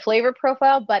it had the flavor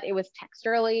profile, but it was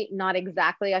texturally not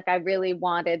exactly like I really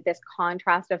wanted this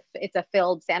contrast of, it's a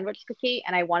filled sandwich cookie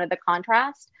and I wanted the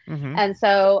contrast. Mm-hmm. And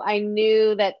so I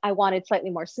knew that I wanted slightly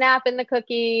more snap in the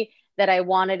cookie, that I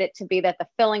wanted it to be that the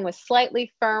filling was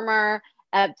slightly firmer,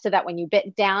 so that when you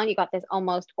bit down, you got this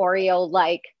almost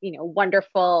Oreo-like,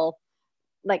 wonderful,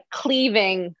 like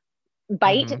cleaving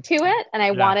bite to it. And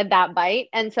I wanted that bite.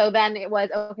 And so then it was,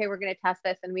 okay, we're going to test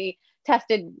this. And we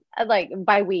tested, like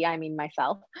by we, I mean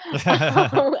myself.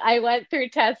 I went through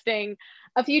testing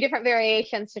a few different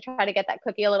variations to try to get that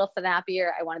cookie a little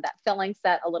snappier. I wanted that filling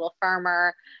set a little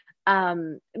firmer.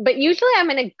 But usually I'm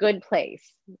in a good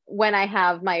place when I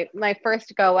have my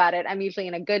first go at it. I'm usually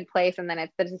in a good place. And then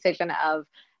it's the decision of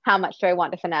how much do I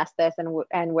want to finesse this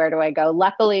and where do I go?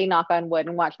 Luckily, knock on wood,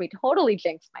 and watch me totally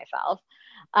jinx myself.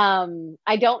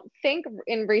 I don't think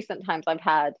in recent times I've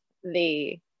had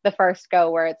the first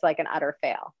go where it's like an utter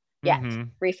fail yet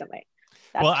recently.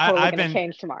 That's totally going to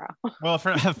change tomorrow. Well,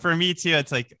 for me too,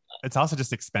 it's like, it's also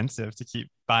just expensive to keep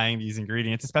buying these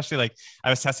ingredients, especially like I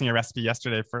was testing a recipe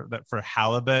yesterday for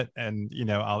halibut and,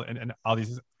 all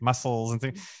these mussels and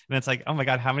things. And it's like, oh my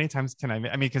God, how many times can I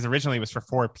mean, because originally it was for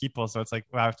 4 people. So it's like,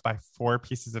 well, I have to buy 4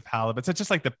 pieces of halibut. So it's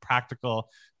just like the practical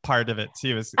part of it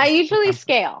too. I usually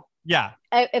scale. Yeah.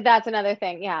 That's another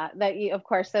thing. Yeah. That you, of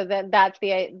course, so that's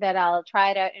that I'll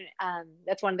try it out.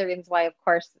 That's one of the reasons why, of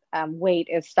course, weight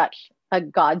is such a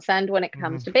godsend when it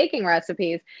comes to baking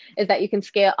recipes, is that you can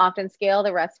often scale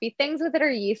the recipe. Things that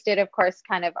are yeasted, of course,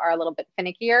 kind of are a little bit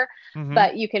finickier,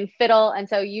 but you can fiddle. And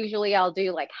so usually I'll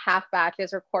do like half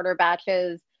batches or quarter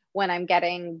batches when I'm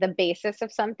getting the basis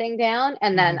of something down.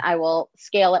 And then I will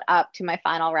scale it up to my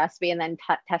final recipe and then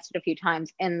test it a few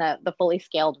times in the fully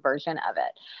scaled version of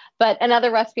it. But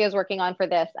another recipe I was working on for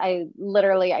this, I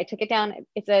took it down.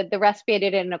 It's the recipe I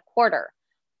did it in a quarter.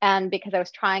 And because I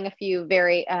was trying a few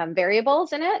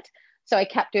variables in it, so I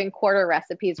kept doing quarter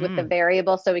recipes with the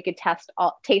variables so we could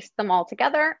taste them all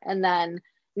together. And then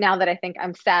now that I think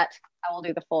I'm set, I will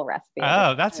do the full recipe.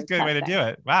 Oh, that's a good way to do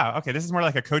it. Wow. Okay. This is more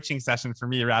like a coaching session for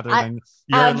me rather than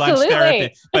your lunch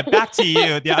therapy. But back to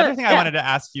you. The other thing I wanted to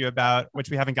ask you about, which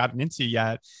we haven't gotten into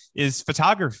yet, is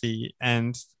photography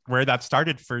and where that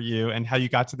started for you and how you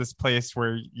got to this place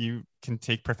where you can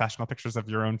take professional pictures of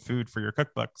your own food for your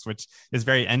cookbooks, which is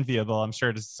very enviable, I'm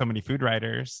sure, to so many food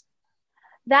writers.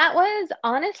 That was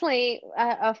honestly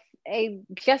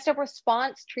just a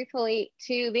response, truthfully,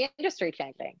 to the industry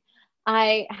changing.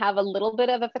 I have a little bit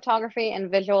of a photography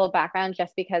and visual background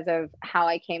just because of how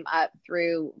I came up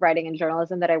through writing and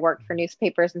journalism, that I worked for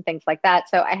newspapers and things like that.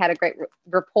 So I had a great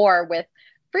rapport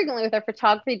frequently with our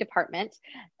photography department.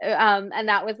 And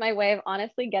that was my way of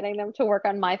honestly getting them to work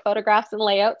on my photographs and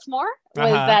layouts more,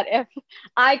 was that if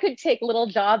I could take little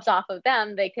jobs off of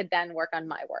them, they could then work on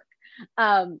my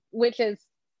work, which is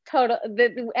total.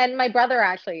 And my brother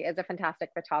actually is a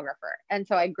fantastic photographer. And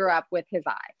so I grew up with his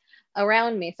eye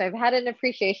around me. So I've had an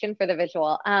appreciation for the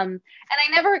visual. And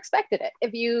I never expected it.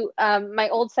 If you, my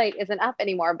old site isn't up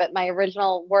anymore, but my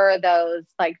original were those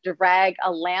like drag a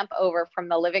lamp over from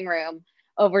the living room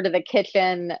over to the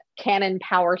kitchen, Canon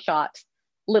PowerShot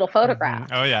little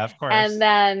photographs. Oh yeah, of course. And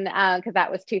then, cause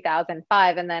that was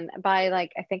 2005. And then by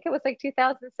I think it was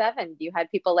 2007, you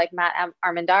had people like Matt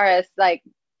Armendariz,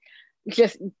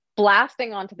 just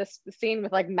blasting onto the scene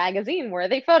with like magazine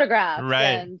worthy photographs, right.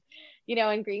 and, you know,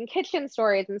 and Green Kitchen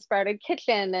stories and Sprouted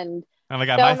Kitchen, and oh my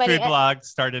God, so my many food blog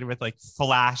started with like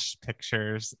flash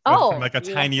pictures from like a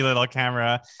yeah. tiny little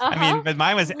camera. I mean, but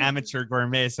mine was amateur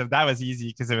gourmet, so that was easy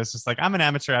because it was just like, I'm an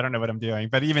amateur, I don't know what I'm doing.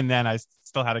 But even then, I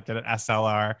still had to get an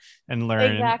SLR and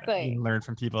learn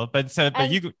from people. But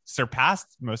you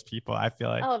surpassed most people, I feel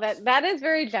like. Oh, that is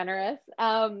very generous.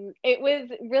 It was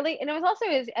really, and it was also,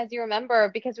 as you remember,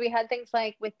 because we had things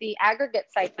like with the aggregate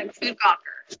sites, like Food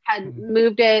Gawker had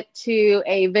moved it to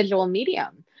a visual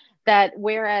medium. That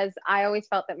whereas I always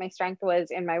felt that my strength was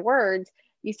in my words,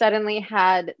 you suddenly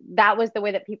had, that was the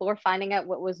way that people were finding out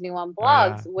what was new on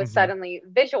blogs, was suddenly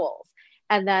visuals.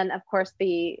 And then, of course,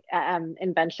 the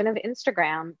invention of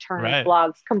Instagram turned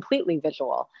blogs completely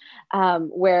visual,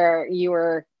 where you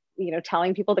were, you know,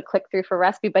 telling people to click through for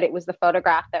recipe, but it was the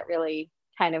photograph that really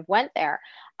kind of went there.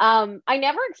 I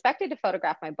never expected to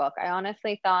photograph my book. I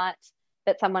honestly thought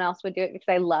that someone else would do it because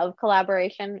I love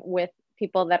collaboration with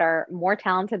people that are more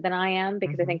talented than I am,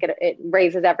 because I think it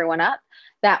raises everyone up.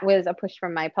 That was a push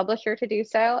from my publisher to do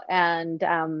so. And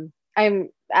I'm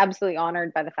absolutely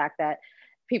honored by the fact that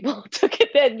people took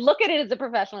it and look at it as a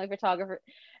professional photographer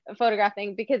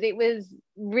photographing, because it was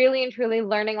really and truly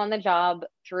learning on the job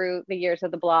through the years of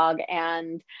the blog.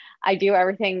 And I do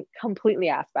everything completely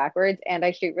ass backwards, and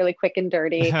I shoot really quick and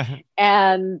dirty.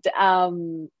 and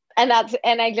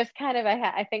I just kind of,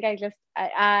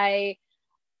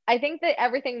 I think that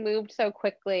everything moved so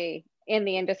quickly in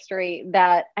the industry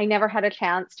that I never had a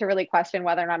chance to really question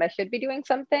whether or not I should be doing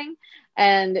something.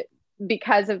 And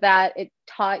because of that, it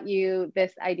taught you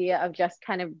this idea of just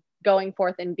kind of going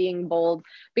forth and being bold,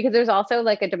 because there's also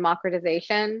like a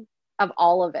democratization of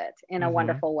all of it in a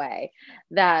wonderful way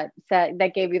that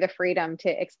gave you the freedom to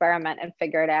experiment and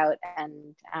figure it out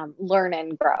and learn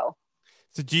and grow.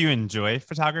 So do you enjoy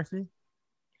photography?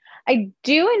 I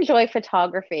do enjoy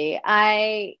photography.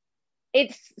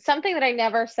 It's something that I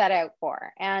never set out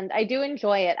for, and I do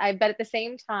enjoy it. But at the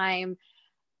same time,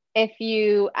 if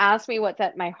you ask me what's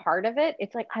at my heart of it,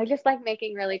 it's like, I just like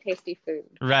making really tasty food.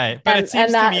 Right. But it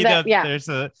seems to me that there's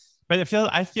but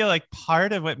I feel like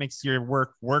part of what makes your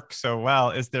work so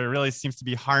well is there really seems to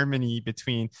be harmony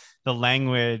between the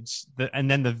language and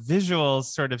then the visuals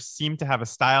sort of seem to have a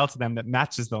style to them that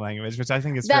matches the language, which I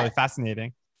think is really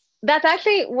fascinating. That's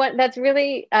actually that's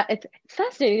really, it's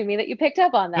fascinating to me that you picked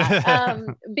up on that,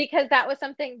 because that was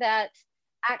something that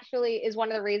actually is one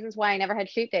of the reasons why I never had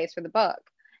shoot days for the book.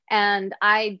 And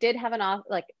I did have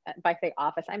by say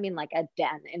office, I mean like a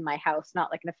den in my house, not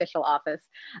like an official office,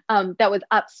 that was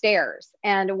upstairs.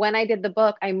 And when I did the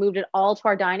book, I moved it all to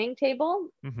our dining table,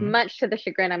 much to the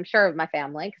chagrin, I'm sure, of my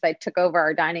family, because I took over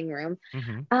our dining room,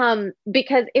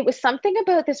 because it was something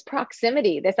about this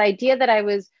proximity, this idea that I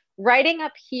was writing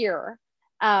up here,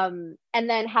 and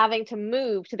then having to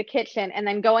move to the kitchen and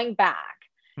then going back,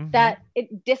 that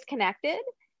it disconnected.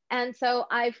 And so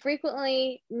I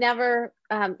frequently never,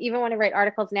 even when I write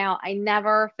articles now, I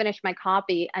never finish my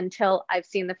copy until I've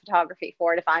seen the photography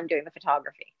for it, if I'm doing the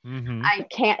photography. I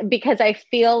can't, because I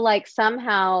feel like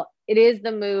somehow it is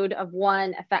the mood of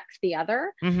one affects the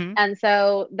other. And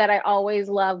so that I always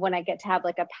love when I get to have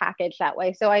like a package that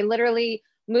way. So I literally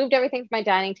moved everything from my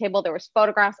dining table. There was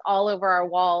photographs all over our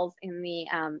walls in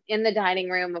the dining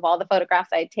room of all the photographs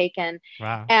I'd taken.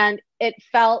 Wow. And it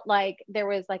felt like there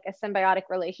was like a symbiotic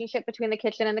relationship between the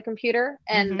kitchen and the computer,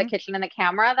 and the kitchen and the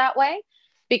camera that way,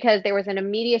 because there was an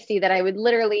immediacy that I would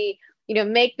literally,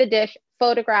 make the dish,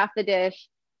 photograph the dish,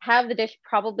 have the dish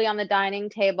probably on the dining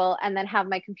table, and then have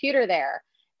my computer there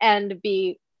and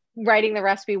be writing the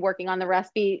recipe, working on the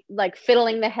recipe, like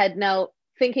fiddling the head note,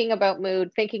 thinking about mood,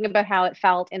 thinking about how it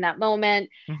felt in that moment,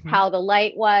 how the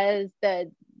light was, the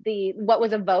what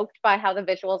was evoked by how the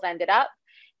visuals ended up.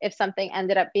 If something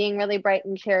ended up being really bright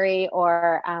and cheery,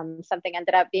 or something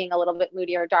ended up being a little bit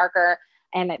moodier or darker,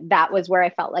 and that was where I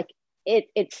felt like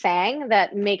it sang,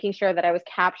 that making sure that I was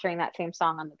capturing that same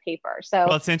song on the paper. So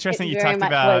well, it's interesting you talked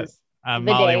about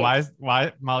Molly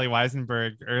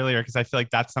Wizenberg earlier, because I feel like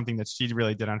that's something that she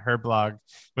really did on her blog,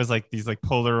 was like these like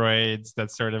Polaroids that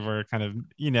sort of were kind of,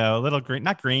 a little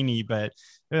not grainy, but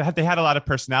they had a lot of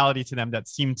personality to them that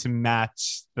seemed to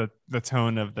match the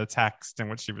tone of the text and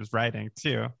what she was writing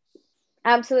too.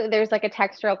 Absolutely. There's like a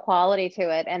textural quality to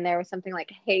it. And there was something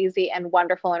like hazy and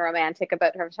wonderful and romantic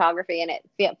about her photography. And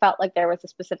it felt like there was a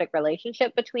specific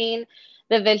relationship between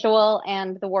the visual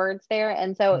and the words there.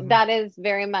 And so that is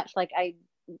very much like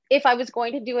if I was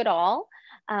going to do it all,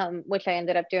 which I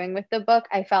ended up doing with the book,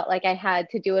 I felt like I had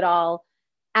to do it all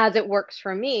as it works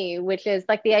for me, which is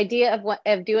like the idea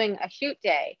of doing a shoot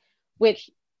day, which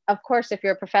of course, if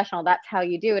you're a professional, that's how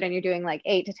you do it. And you're doing like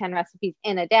 8 to 10 recipes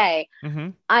in a day. Mm-hmm.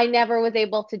 I never was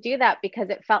able to do that because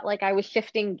it felt like I was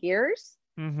shifting gears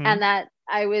and that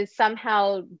I was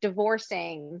somehow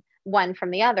divorcing one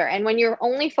from the other. And when you're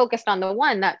only focused on the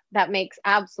one, that makes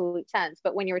absolute sense.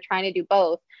 But when you were trying to do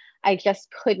both, I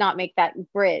just could not make that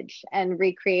bridge and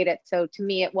recreate it. So to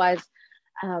me, it was,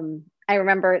 I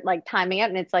remember like timing it,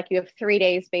 and it's like you have 3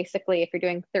 days basically. If you're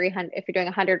doing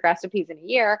 100 recipes in a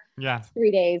year,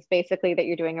 3 days basically that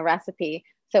you're doing a recipe.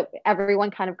 So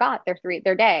everyone kind of got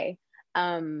their day.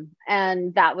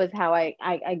 And that was how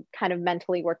I kind of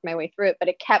mentally worked my way through it, but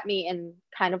it kept me in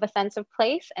kind of a sense of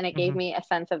place, and it gave me a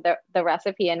sense of the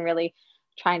recipe and really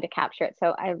trying to capture it.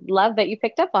 So I love that you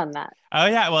picked up on that. Oh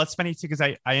yeah. Well, it's funny too, because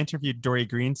I interviewed Dory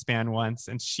Greenspan once,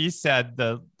 and she said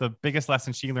the biggest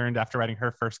lesson she learned after writing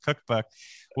her first cookbook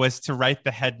was to write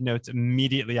the head notes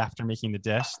immediately after making the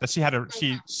dish. That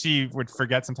she would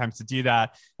forget sometimes to do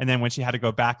that. And then when she had to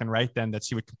go back and write them, that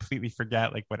she would completely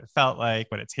forget like what it felt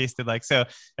like, what it tasted like. So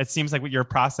it seems like what your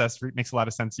process makes a lot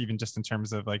of sense, even just in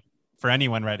terms of like for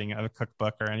anyone writing a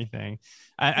cookbook or anything.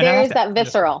 And there is that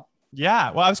visceral.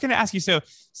 Yeah. Well, I was going to ask you, so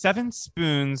Seven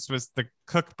Spoons was the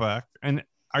cookbook, and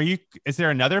is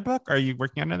there another book? Are you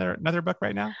working on another book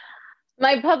right now?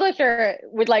 My publisher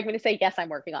would like me to say, yes, I'm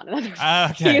working on another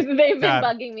book. Okay. They've been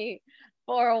bugging me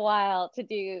for a while to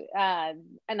do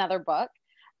another book.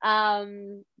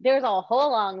 There's a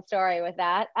whole long story with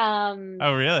that.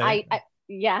 Oh, really?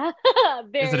 Yeah.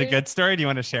 Is it a good story? Do you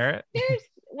want to share it?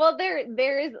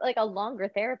 There is like a longer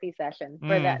therapy session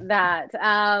for that.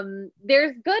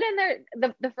 There's good in there.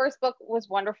 The first book was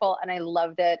wonderful and I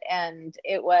loved it. And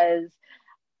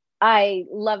I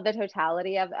love the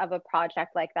totality of a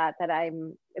project like that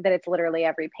it's literally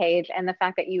every page. And the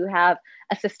fact that you have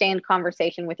a sustained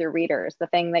conversation with your readers, the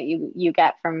thing that you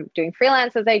get from doing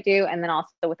freelance as I do, and then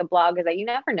also with a blog, is that you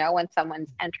never know when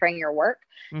someone's entering your work.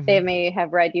 They may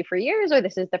have read you for years, or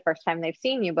this is the first time they've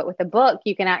seen you. But with a book,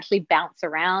 you can actually bounce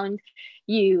around.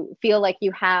 You feel like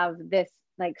you have this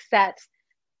like set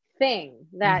thing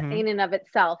that in and of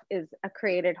itself is a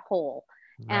created whole.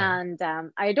 Right.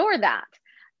 And I adore that.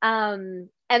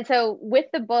 And so with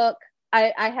the book,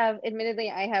 I have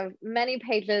many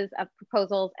pages of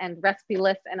proposals and recipe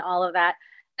lists and all of that.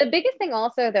 The biggest thing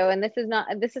also though, and this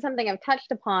is something I've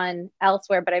touched upon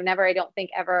elsewhere, but I've never, I don't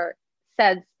think ever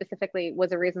said specifically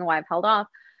was a reason why I've held off,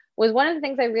 was one of the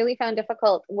things I really found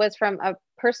difficult was from a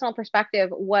personal perspective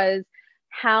was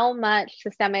how much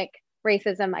systemic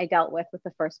racism I dealt with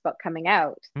the first book coming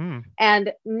out.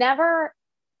 And never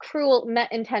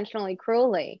intentionally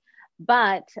cruelly,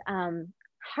 but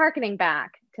hearkening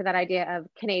back to that idea of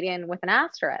Canadian with an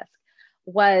asterisk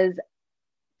was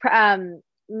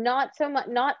not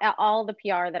all the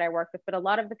PR that I worked with, but a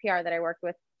lot of the PR that I worked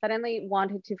with suddenly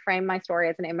wanted to frame my story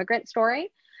as an immigrant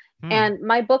story. And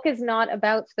my book is not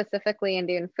about specifically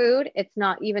Indian food. It's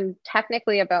not even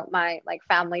technically about my like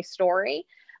family story,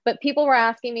 but people were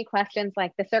asking me questions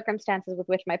like the circumstances with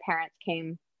which my parents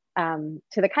came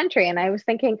to the country. And I was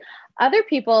thinking other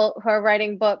people who are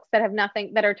writing books that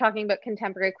are talking about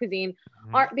contemporary cuisine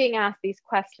aren't being asked these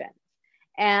questions.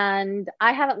 And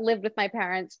I haven't lived with my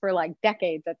parents for like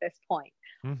decades at this point.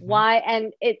 Why?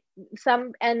 And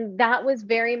that was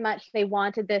very much, they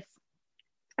wanted this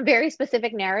very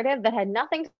specific narrative that had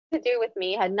nothing to do with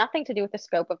me, had nothing to do with the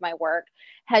scope of my work,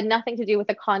 had nothing to do with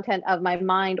the content of my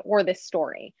mind or this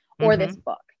story or this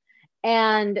book.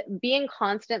 And being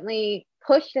constantly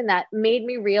pushed in that made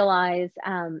me realize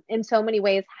in so many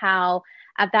ways how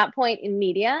at that point in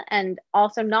media, and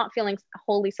also not feeling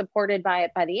wholly supported by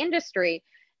the industry,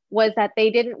 was that they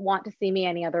didn't want to see me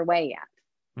any other way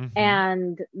yet.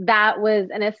 And that was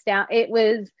it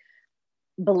was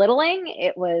belittling.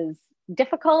 It was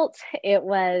difficult. It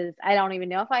was, I don't even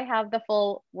know if I have the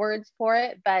full words for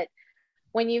it, but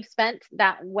when you've spent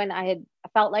that, when I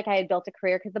felt like I had built a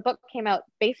career, because the book came out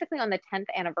basically on the 10th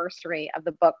anniversary of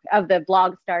the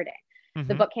blog starting.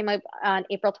 The book came out on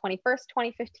April 21st,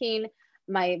 2015.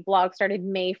 My blog started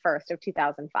May 1st of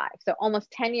 2005. So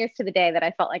almost 10 years to the day that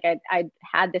I felt like I'd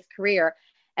had this career.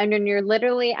 And when you're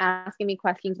literally asking me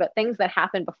questions about things that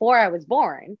happened before I was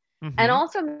born, and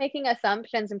also making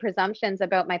assumptions and presumptions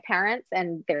about my parents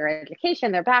and their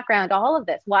education, their background, all of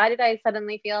this. Why did I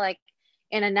suddenly feel like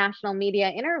in a national media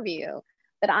interview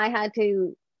that I had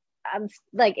to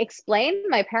explain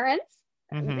my parents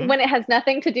when it has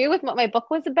nothing to do with what my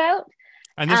book was about?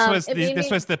 And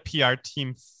this was the PR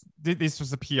team. This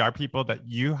was the PR people that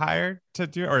you hired to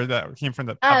do, or that came from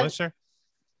the publisher?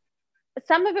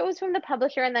 some of it was from the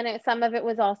publisher, and then some of it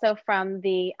was also from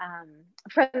the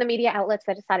media outlets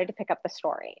that decided to pick up the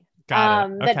story.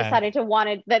 Got it. Okay. That decided to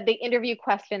wanted that the interview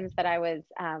questions that I was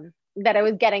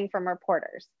getting from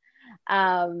reporters.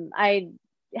 I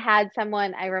had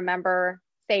someone I remember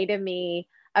say to me,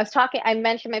 I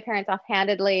mentioned my parents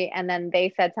offhandedly, and then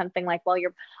they said something like, well,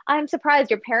 I'm surprised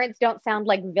your parents don't sound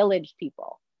like village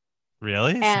people.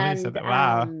 Really? And said that?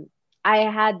 Wow. I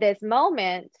had this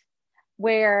moment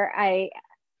where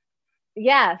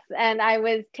yes, and I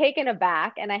was taken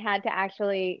aback, and I had to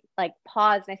actually like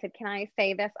pause, and I said, can I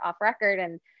say this off record?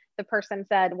 And the person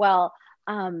said, well,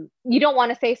 you don't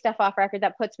want to say stuff off record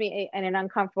that puts me in an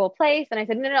uncomfortable place. And I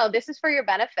said, no, this is for your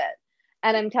benefit.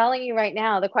 And I'm telling you right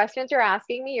now, the questions you're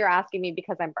asking me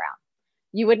because I'm brown.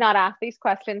 You would not ask these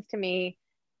questions to me,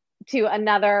 to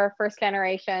another first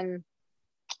generation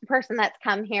person that's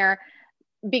come here,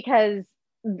 because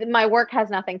my work has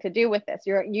nothing to do with this.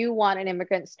 You want an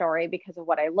immigrant story because of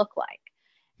what I look like.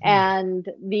 And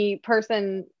the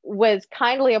person was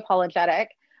kindly apologetic,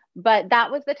 but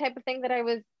that was the type of thing that I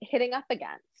was hitting up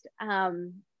against.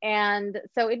 And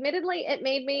so admittedly, it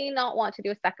made me not want to do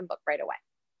a second book right away.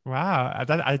 Wow.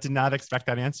 I did not expect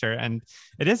that answer. And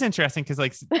it is interesting because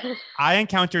like I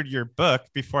encountered your book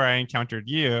before I encountered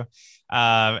you.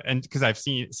 And because I've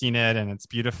seen it and it's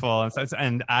beautiful. And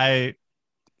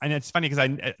it's funny because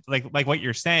I like what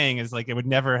you're saying is like, it would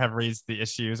never have raised the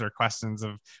issues or questions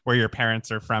of where your parents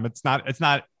are from. It's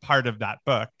not part of that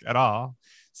book at all.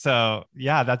 So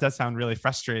yeah, that does sound really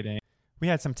frustrating. We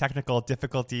had some technical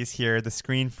difficulties here. The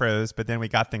screen froze, but then we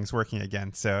got things working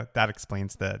again. So that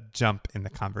explains the jump in the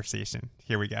conversation.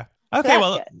 Here we go. Okay,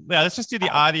 well, yeah, let's just do the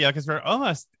audio because we're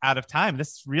almost out of time.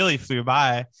 This really flew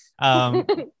by. So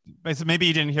maybe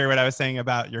you didn't hear what I was saying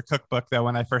about your cookbook, though.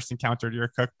 When I first encountered your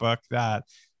cookbook, that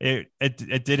it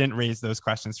didn't raise those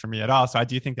questions for me at all. So I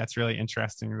do think that's really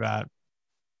interesting that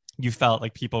you felt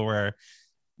like people were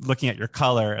looking at your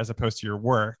color as opposed to your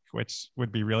work, which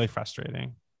would be really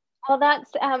frustrating. Well, that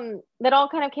all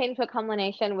kind of came to a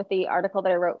culmination with the article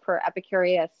that I wrote for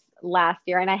Epicurious last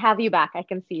year, and I have you back. I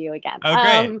can see you again.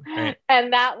 Oh, great.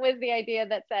 And that was the idea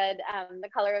that said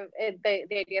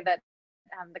the idea that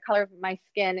the color of my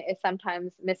skin is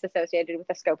sometimes misassociated with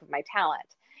the scope of my talent,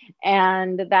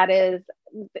 and that is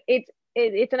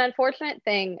it's an unfortunate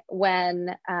thing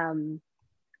when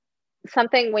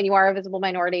when you are a visible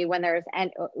minority, when there's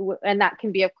and that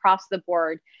can be across the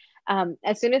board.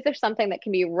 As soon as there's something that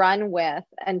can be run with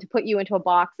and to put you into a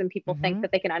box and people think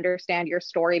that they can understand your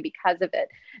story because of it,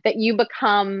 that you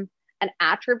become an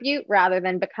attribute rather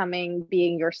than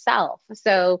being yourself.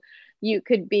 So you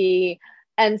could be,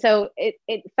 and so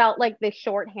it felt like this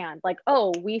shorthand, like,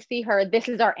 oh, we see her, this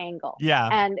is our angle. Yeah.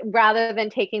 And rather than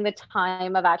taking the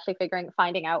time of actually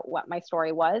finding out what my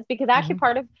story was, because actually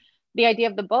part of the idea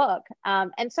of the book,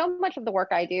 and so much of the work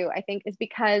I do, I think, is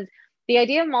because the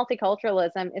idea of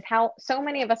multiculturalism is how so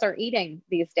many of us are eating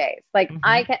these days. Like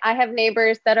I have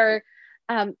neighbors that are,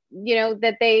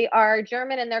 that they are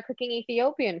German and they're cooking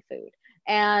Ethiopian food,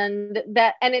 and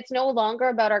it's no longer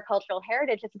about our cultural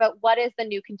heritage. It's about what is the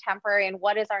new contemporary and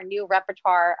what is our new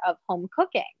repertoire of home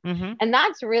cooking. And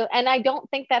that's real. And I don't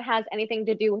think that has anything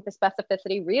to do with the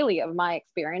specificity really of my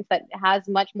experience. That has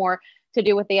much more to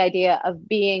do with the idea of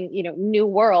being, new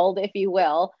world, if you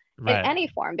will, in any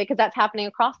form, because that's happening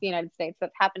across the United States,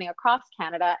 that's happening across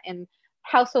Canada in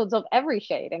households of every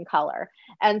shade and color.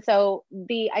 And so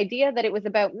the idea that it was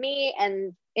about me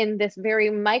and in this very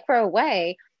micro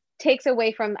way takes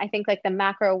away from, I think, like the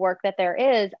macro work that there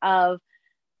is of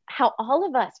how all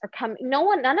of us are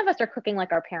none of us are cooking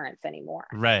like our parents anymore.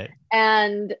 Right.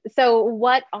 And so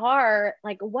what are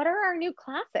our new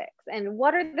classics and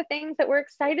what are the things that we're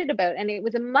excited about? And it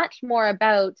was much more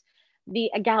about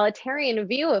the egalitarian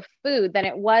view of food than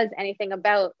it was anything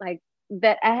about like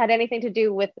that I had anything to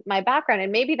do with my background.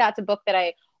 And maybe that's a book that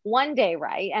I one day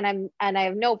write, and I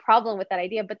have no problem with that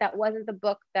idea, but that wasn't the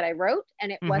book that I wrote,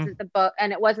 and it wasn't the book,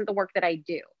 and it wasn't the work that I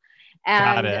do.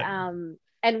 And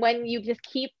when you just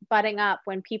keep butting up,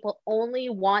 when people only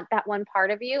want that one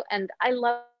part of you, and I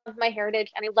love my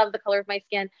heritage and I love the color of my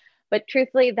skin, but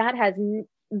truthfully,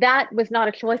 that was not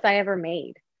a choice I ever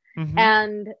made.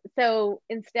 And so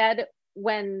instead,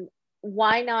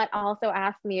 why not also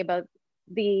ask me about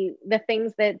the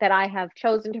things that I have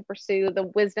chosen to pursue, the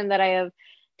wisdom that I have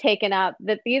taken up,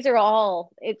 that these are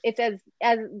all, it's as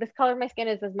this color of my skin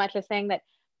is as much as saying that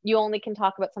you only can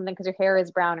talk about something because your hair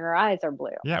is brown or your eyes are blue.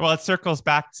 Yeah, well, it circles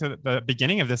back to the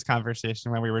beginning of this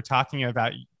conversation when we were talking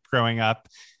about growing up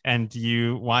and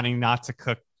you wanting not to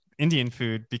cook Indian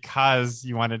food because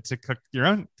you wanted to cook your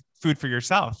own food for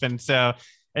yourself. And so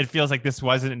it feels like this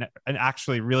wasn't an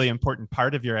actually really important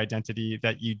part of your identity,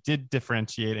 that you did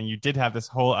differentiate and you did have this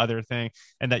whole other thing,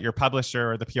 and that your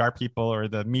publisher or the PR people or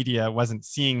the media wasn't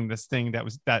seeing this thing that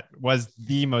was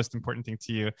the most important thing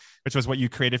to you, which was what you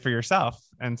created for yourself.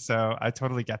 And so I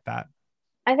totally get that.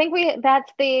 I think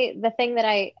that's the thing that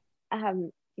I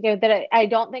that I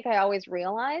don't think I always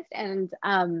realized, and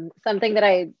something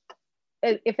that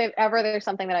if ever there's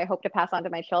something that I hope to pass on to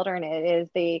my children, it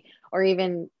is or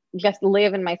even just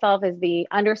live in myself, is the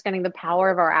understanding the power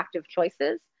of our active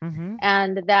choices, mm-hmm.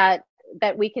 and that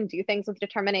we can do things with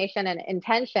determination and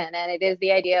intention. And it is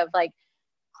the idea of like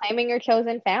claiming your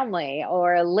chosen family,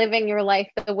 or living your life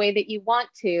the way that you want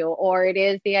to, or it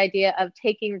is the idea of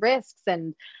taking risks,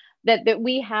 and that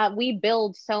we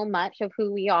build so much of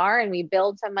who we are, and we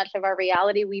build so much of our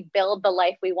reality. We build the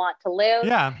life we want to live.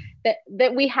 Yeah.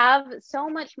 That we have so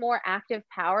much more active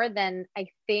power than I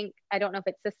don't know if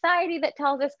it's society that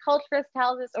tells us, culture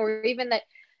tells us, or even that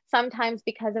sometimes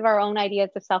because of our own ideas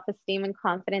of self-esteem and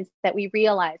confidence, that we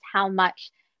realize how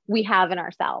much we have in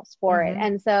ourselves for mm-hmm. it.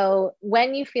 And so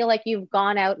when you feel like you've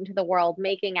gone out into the world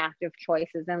making active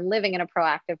choices and living in a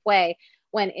proactive way,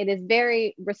 when it is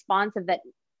very responsive, that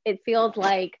it feels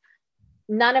like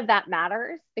none of that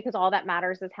matters, because all that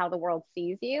matters is how the world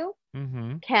sees you,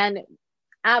 mm-hmm. can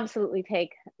absolutely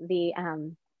take the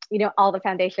all the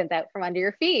foundations out from under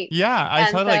your feet. Yeah,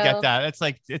 I totally get that.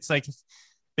 It's like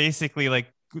basically like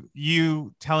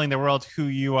you telling the world who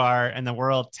you are, and the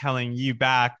world telling you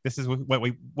back, this is what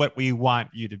we want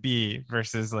you to be,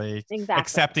 versus like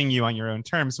accepting you on your own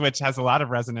terms, which has a lot of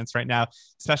resonance right now,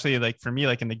 especially like for me,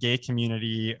 like in the gay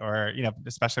community, or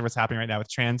especially what's happening right now with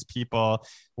trans people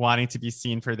wanting to be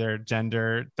seen for their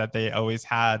gender that they always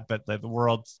had, but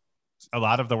a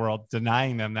lot of the world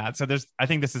denying them that. So I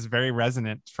think this is very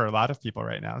resonant for a lot of people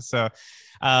right now. So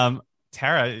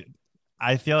Tara,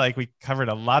 I feel like we covered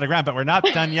a lot of ground, but we're not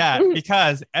done yet,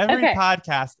 because every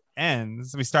podcast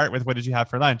ends. We start with, what did you have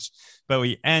for lunch? But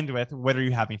we end with, what are you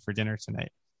having for dinner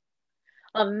tonight?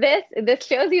 Well, this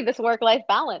shows you this work-life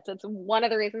balance. It's one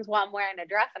of the reasons why I'm wearing a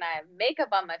dress and I have makeup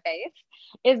on my face,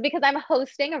 is because I'm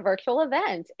hosting a virtual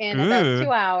event in about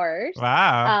 2 hours.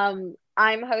 Wow.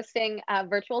 I'm hosting a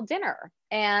virtual dinner,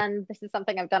 and this is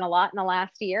something I've done a lot in the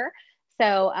last year.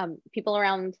 So people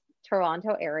around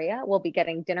Toronto area will be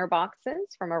getting dinner boxes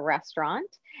from a restaurant,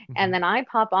 mm-hmm. and then I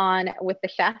pop on with the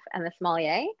chef and the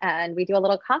sommelier, and we do a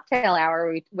little cocktail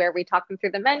hour where we talk them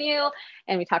through the menu,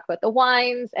 and we talk about the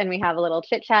wines, and we have a little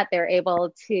chit chat. They're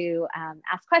able to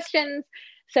ask questions.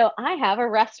 So I have a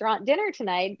restaurant dinner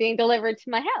tonight being delivered to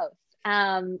my house.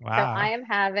 Wow. So I am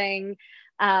having,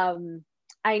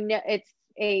 I know it's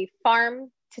a farm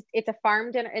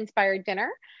dinner inspired dinner.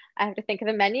 I have to think of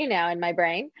the menu now in my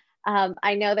brain.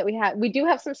 I know that we do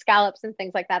have some scallops and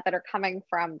things like that are coming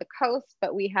from the coast,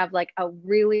 but we have like a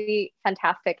really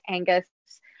fantastic Angus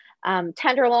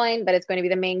tenderloin that is going to be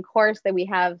the main course that we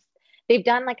have. They've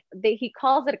done he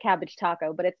calls it a cabbage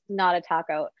taco, but it's not a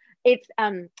taco. It's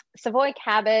Savoy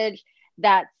cabbage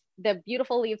that the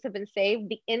beautiful leaves have been saved.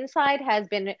 The inside has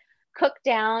been cooked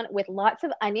down with lots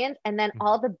of onions, and then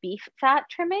all the beef fat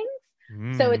trimmings.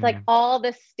 So it's like all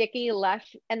the sticky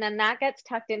lush, and then that gets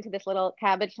tucked into this little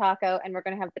cabbage taco, and we're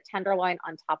going to have the tenderloin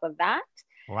on top of that.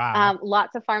 Wow.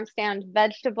 Lots of farm stand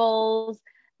vegetables.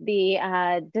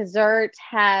 The dessert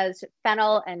has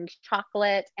fennel and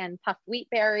chocolate and puffed wheat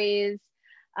berries.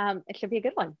 It should be a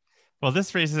good one. Well,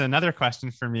 this raises another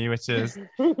question for me, which is,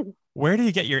 where do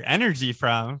you get your energy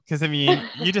from? Because I mean,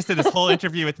 you just did this whole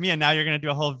interview with me, and now you're going to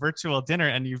do a whole virtual dinner,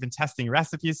 and you've been testing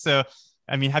recipes. So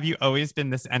I mean, have you always been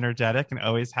this energetic and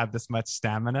always had this much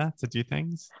stamina to do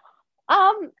things?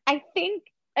 I think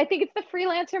it's the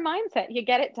freelancer mindset. You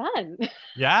get it done.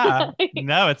 Yeah,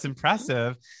 no, it's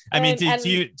impressive. I mean, do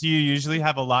you usually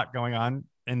have a lot going on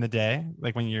in the day,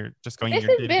 like when you're just going? This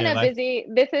has been a busy.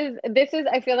 This is.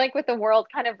 I feel like with the world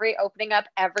kind of reopening up,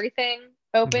 everything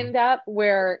opened up,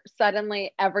 where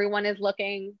suddenly everyone is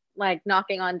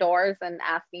knocking on doors and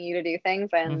asking you to do things,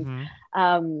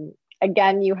 and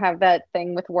again, you have that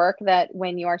thing with work that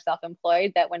when you are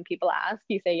self-employed, that when people ask,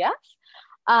 you say yes.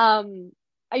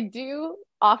 I do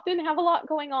often have a lot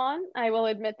going on. I will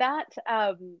admit that.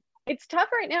 It's tough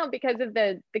right now because of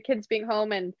the kids being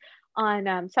home and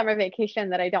on summer vacation,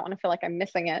 that I don't want to feel like I'm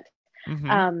missing it.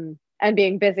 Mm-hmm. And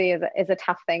being busy is a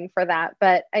tough thing for that.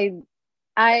 But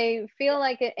I feel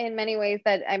like in many ways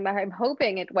that I'm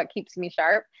hoping what keeps me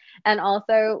sharp, and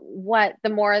also the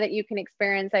more that you can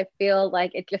experience, I feel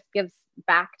like it just gives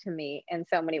back to me in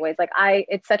so many ways.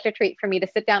 It's such a treat for me to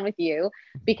sit down with you,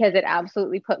 because it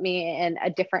absolutely put me in a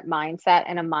different mindset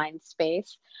and a mind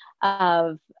space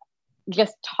of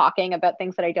just talking about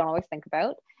things that I don't always think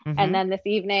about. Mm-hmm. And then this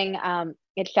evening,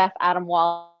 it's Chef Adam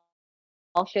Walsh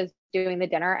is doing the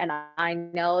dinner, and I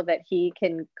know that he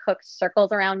can cook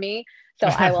circles around me. So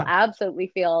I will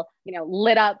absolutely feel,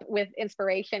 lit up with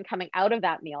inspiration coming out of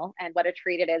that meal, and what a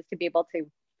treat it is to be able to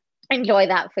enjoy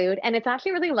that food. And it's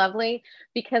actually really lovely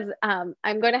because I'm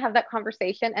going to have that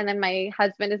conversation, and then my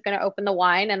husband is going to open the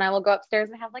wine, and I will go upstairs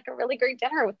and have like a really great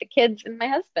dinner with the kids and my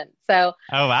husband. So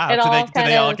oh wow, do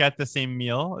they all get the same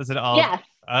meal? Is it all? Yes.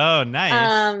 Oh,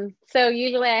 nice. So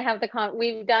usually I have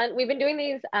we've been doing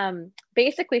these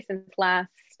basically since last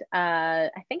I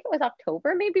think it was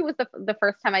October, maybe was the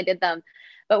first time I did them,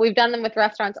 but we've done them with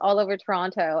restaurants all over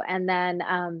Toronto. And then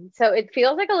so it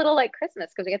feels like a little like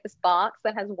Christmas, because we get this box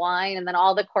that has wine, and then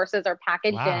all the courses are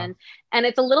packaged in, and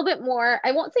it's a little bit more,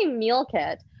 I won't say meal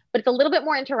kit, but it's a little bit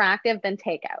more interactive than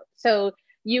takeout. So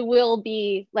you will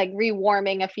be like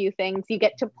rewarming a few things. You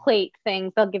get to plate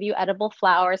things. They'll give you edible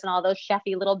flowers and all those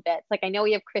chefy little bits. Like I know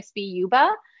we have crispy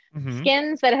yuba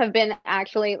skins that have been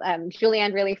actually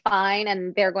julienned really fine,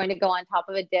 and they're going to go on top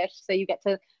of a dish. So you get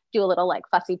to do a little like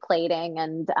fussy plating,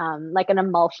 and like an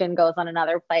emulsion goes on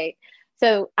another plate.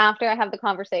 So after I have the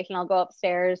conversation, I'll go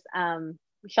upstairs.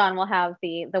 Sean will have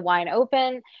the wine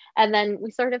open, and then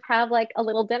we sort of have like a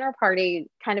little dinner party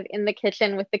kind of in the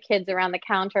kitchen with the kids around the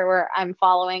counter, where I'm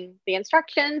following the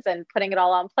instructions and putting it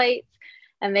all on plates,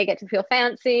 and they get to feel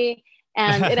fancy.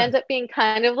 And it ends up being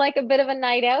kind of like a bit of a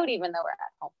night out, even though we're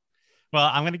at home. Well,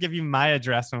 I'm going to give you my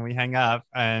address when we hang up,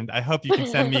 and I hope you can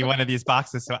send me one of these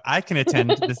boxes so I can attend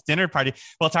this dinner party.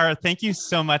 Well, Tara, thank you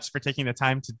so much for taking the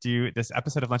time to do this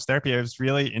episode of Lunch Therapy. It was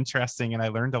really interesting, and I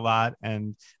learned a lot,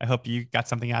 and I hope you got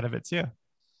something out of it too.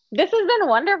 This has been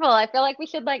wonderful. I feel like we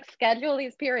should like schedule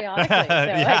these periodically so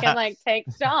I can like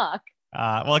take stock.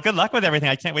 Well, good luck with everything.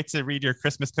 I can't wait to read your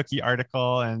Christmas cookie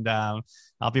article, and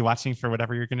I'll be watching for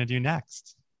whatever you're going to do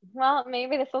next. Well,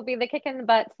 maybe this will be the kick in the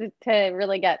butt to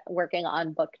really get working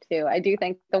on book 2. I do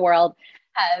think the world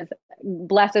has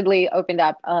blessedly opened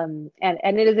up, and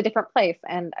it is a different place,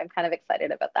 and I'm kind of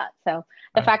excited about that. So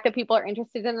the fact that people are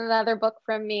interested in another book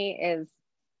from me is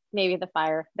maybe the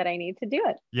fire that I need to do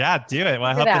it. Yeah, do it. Well,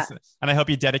 I hope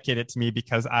you dedicate it to me,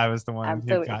 because I was the one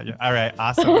who got you. All right,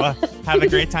 awesome. Well, have a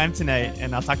great time tonight,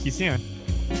 and I'll talk to you soon.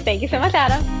 Thank you so much,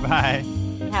 Adam. Bye.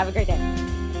 Have a great day.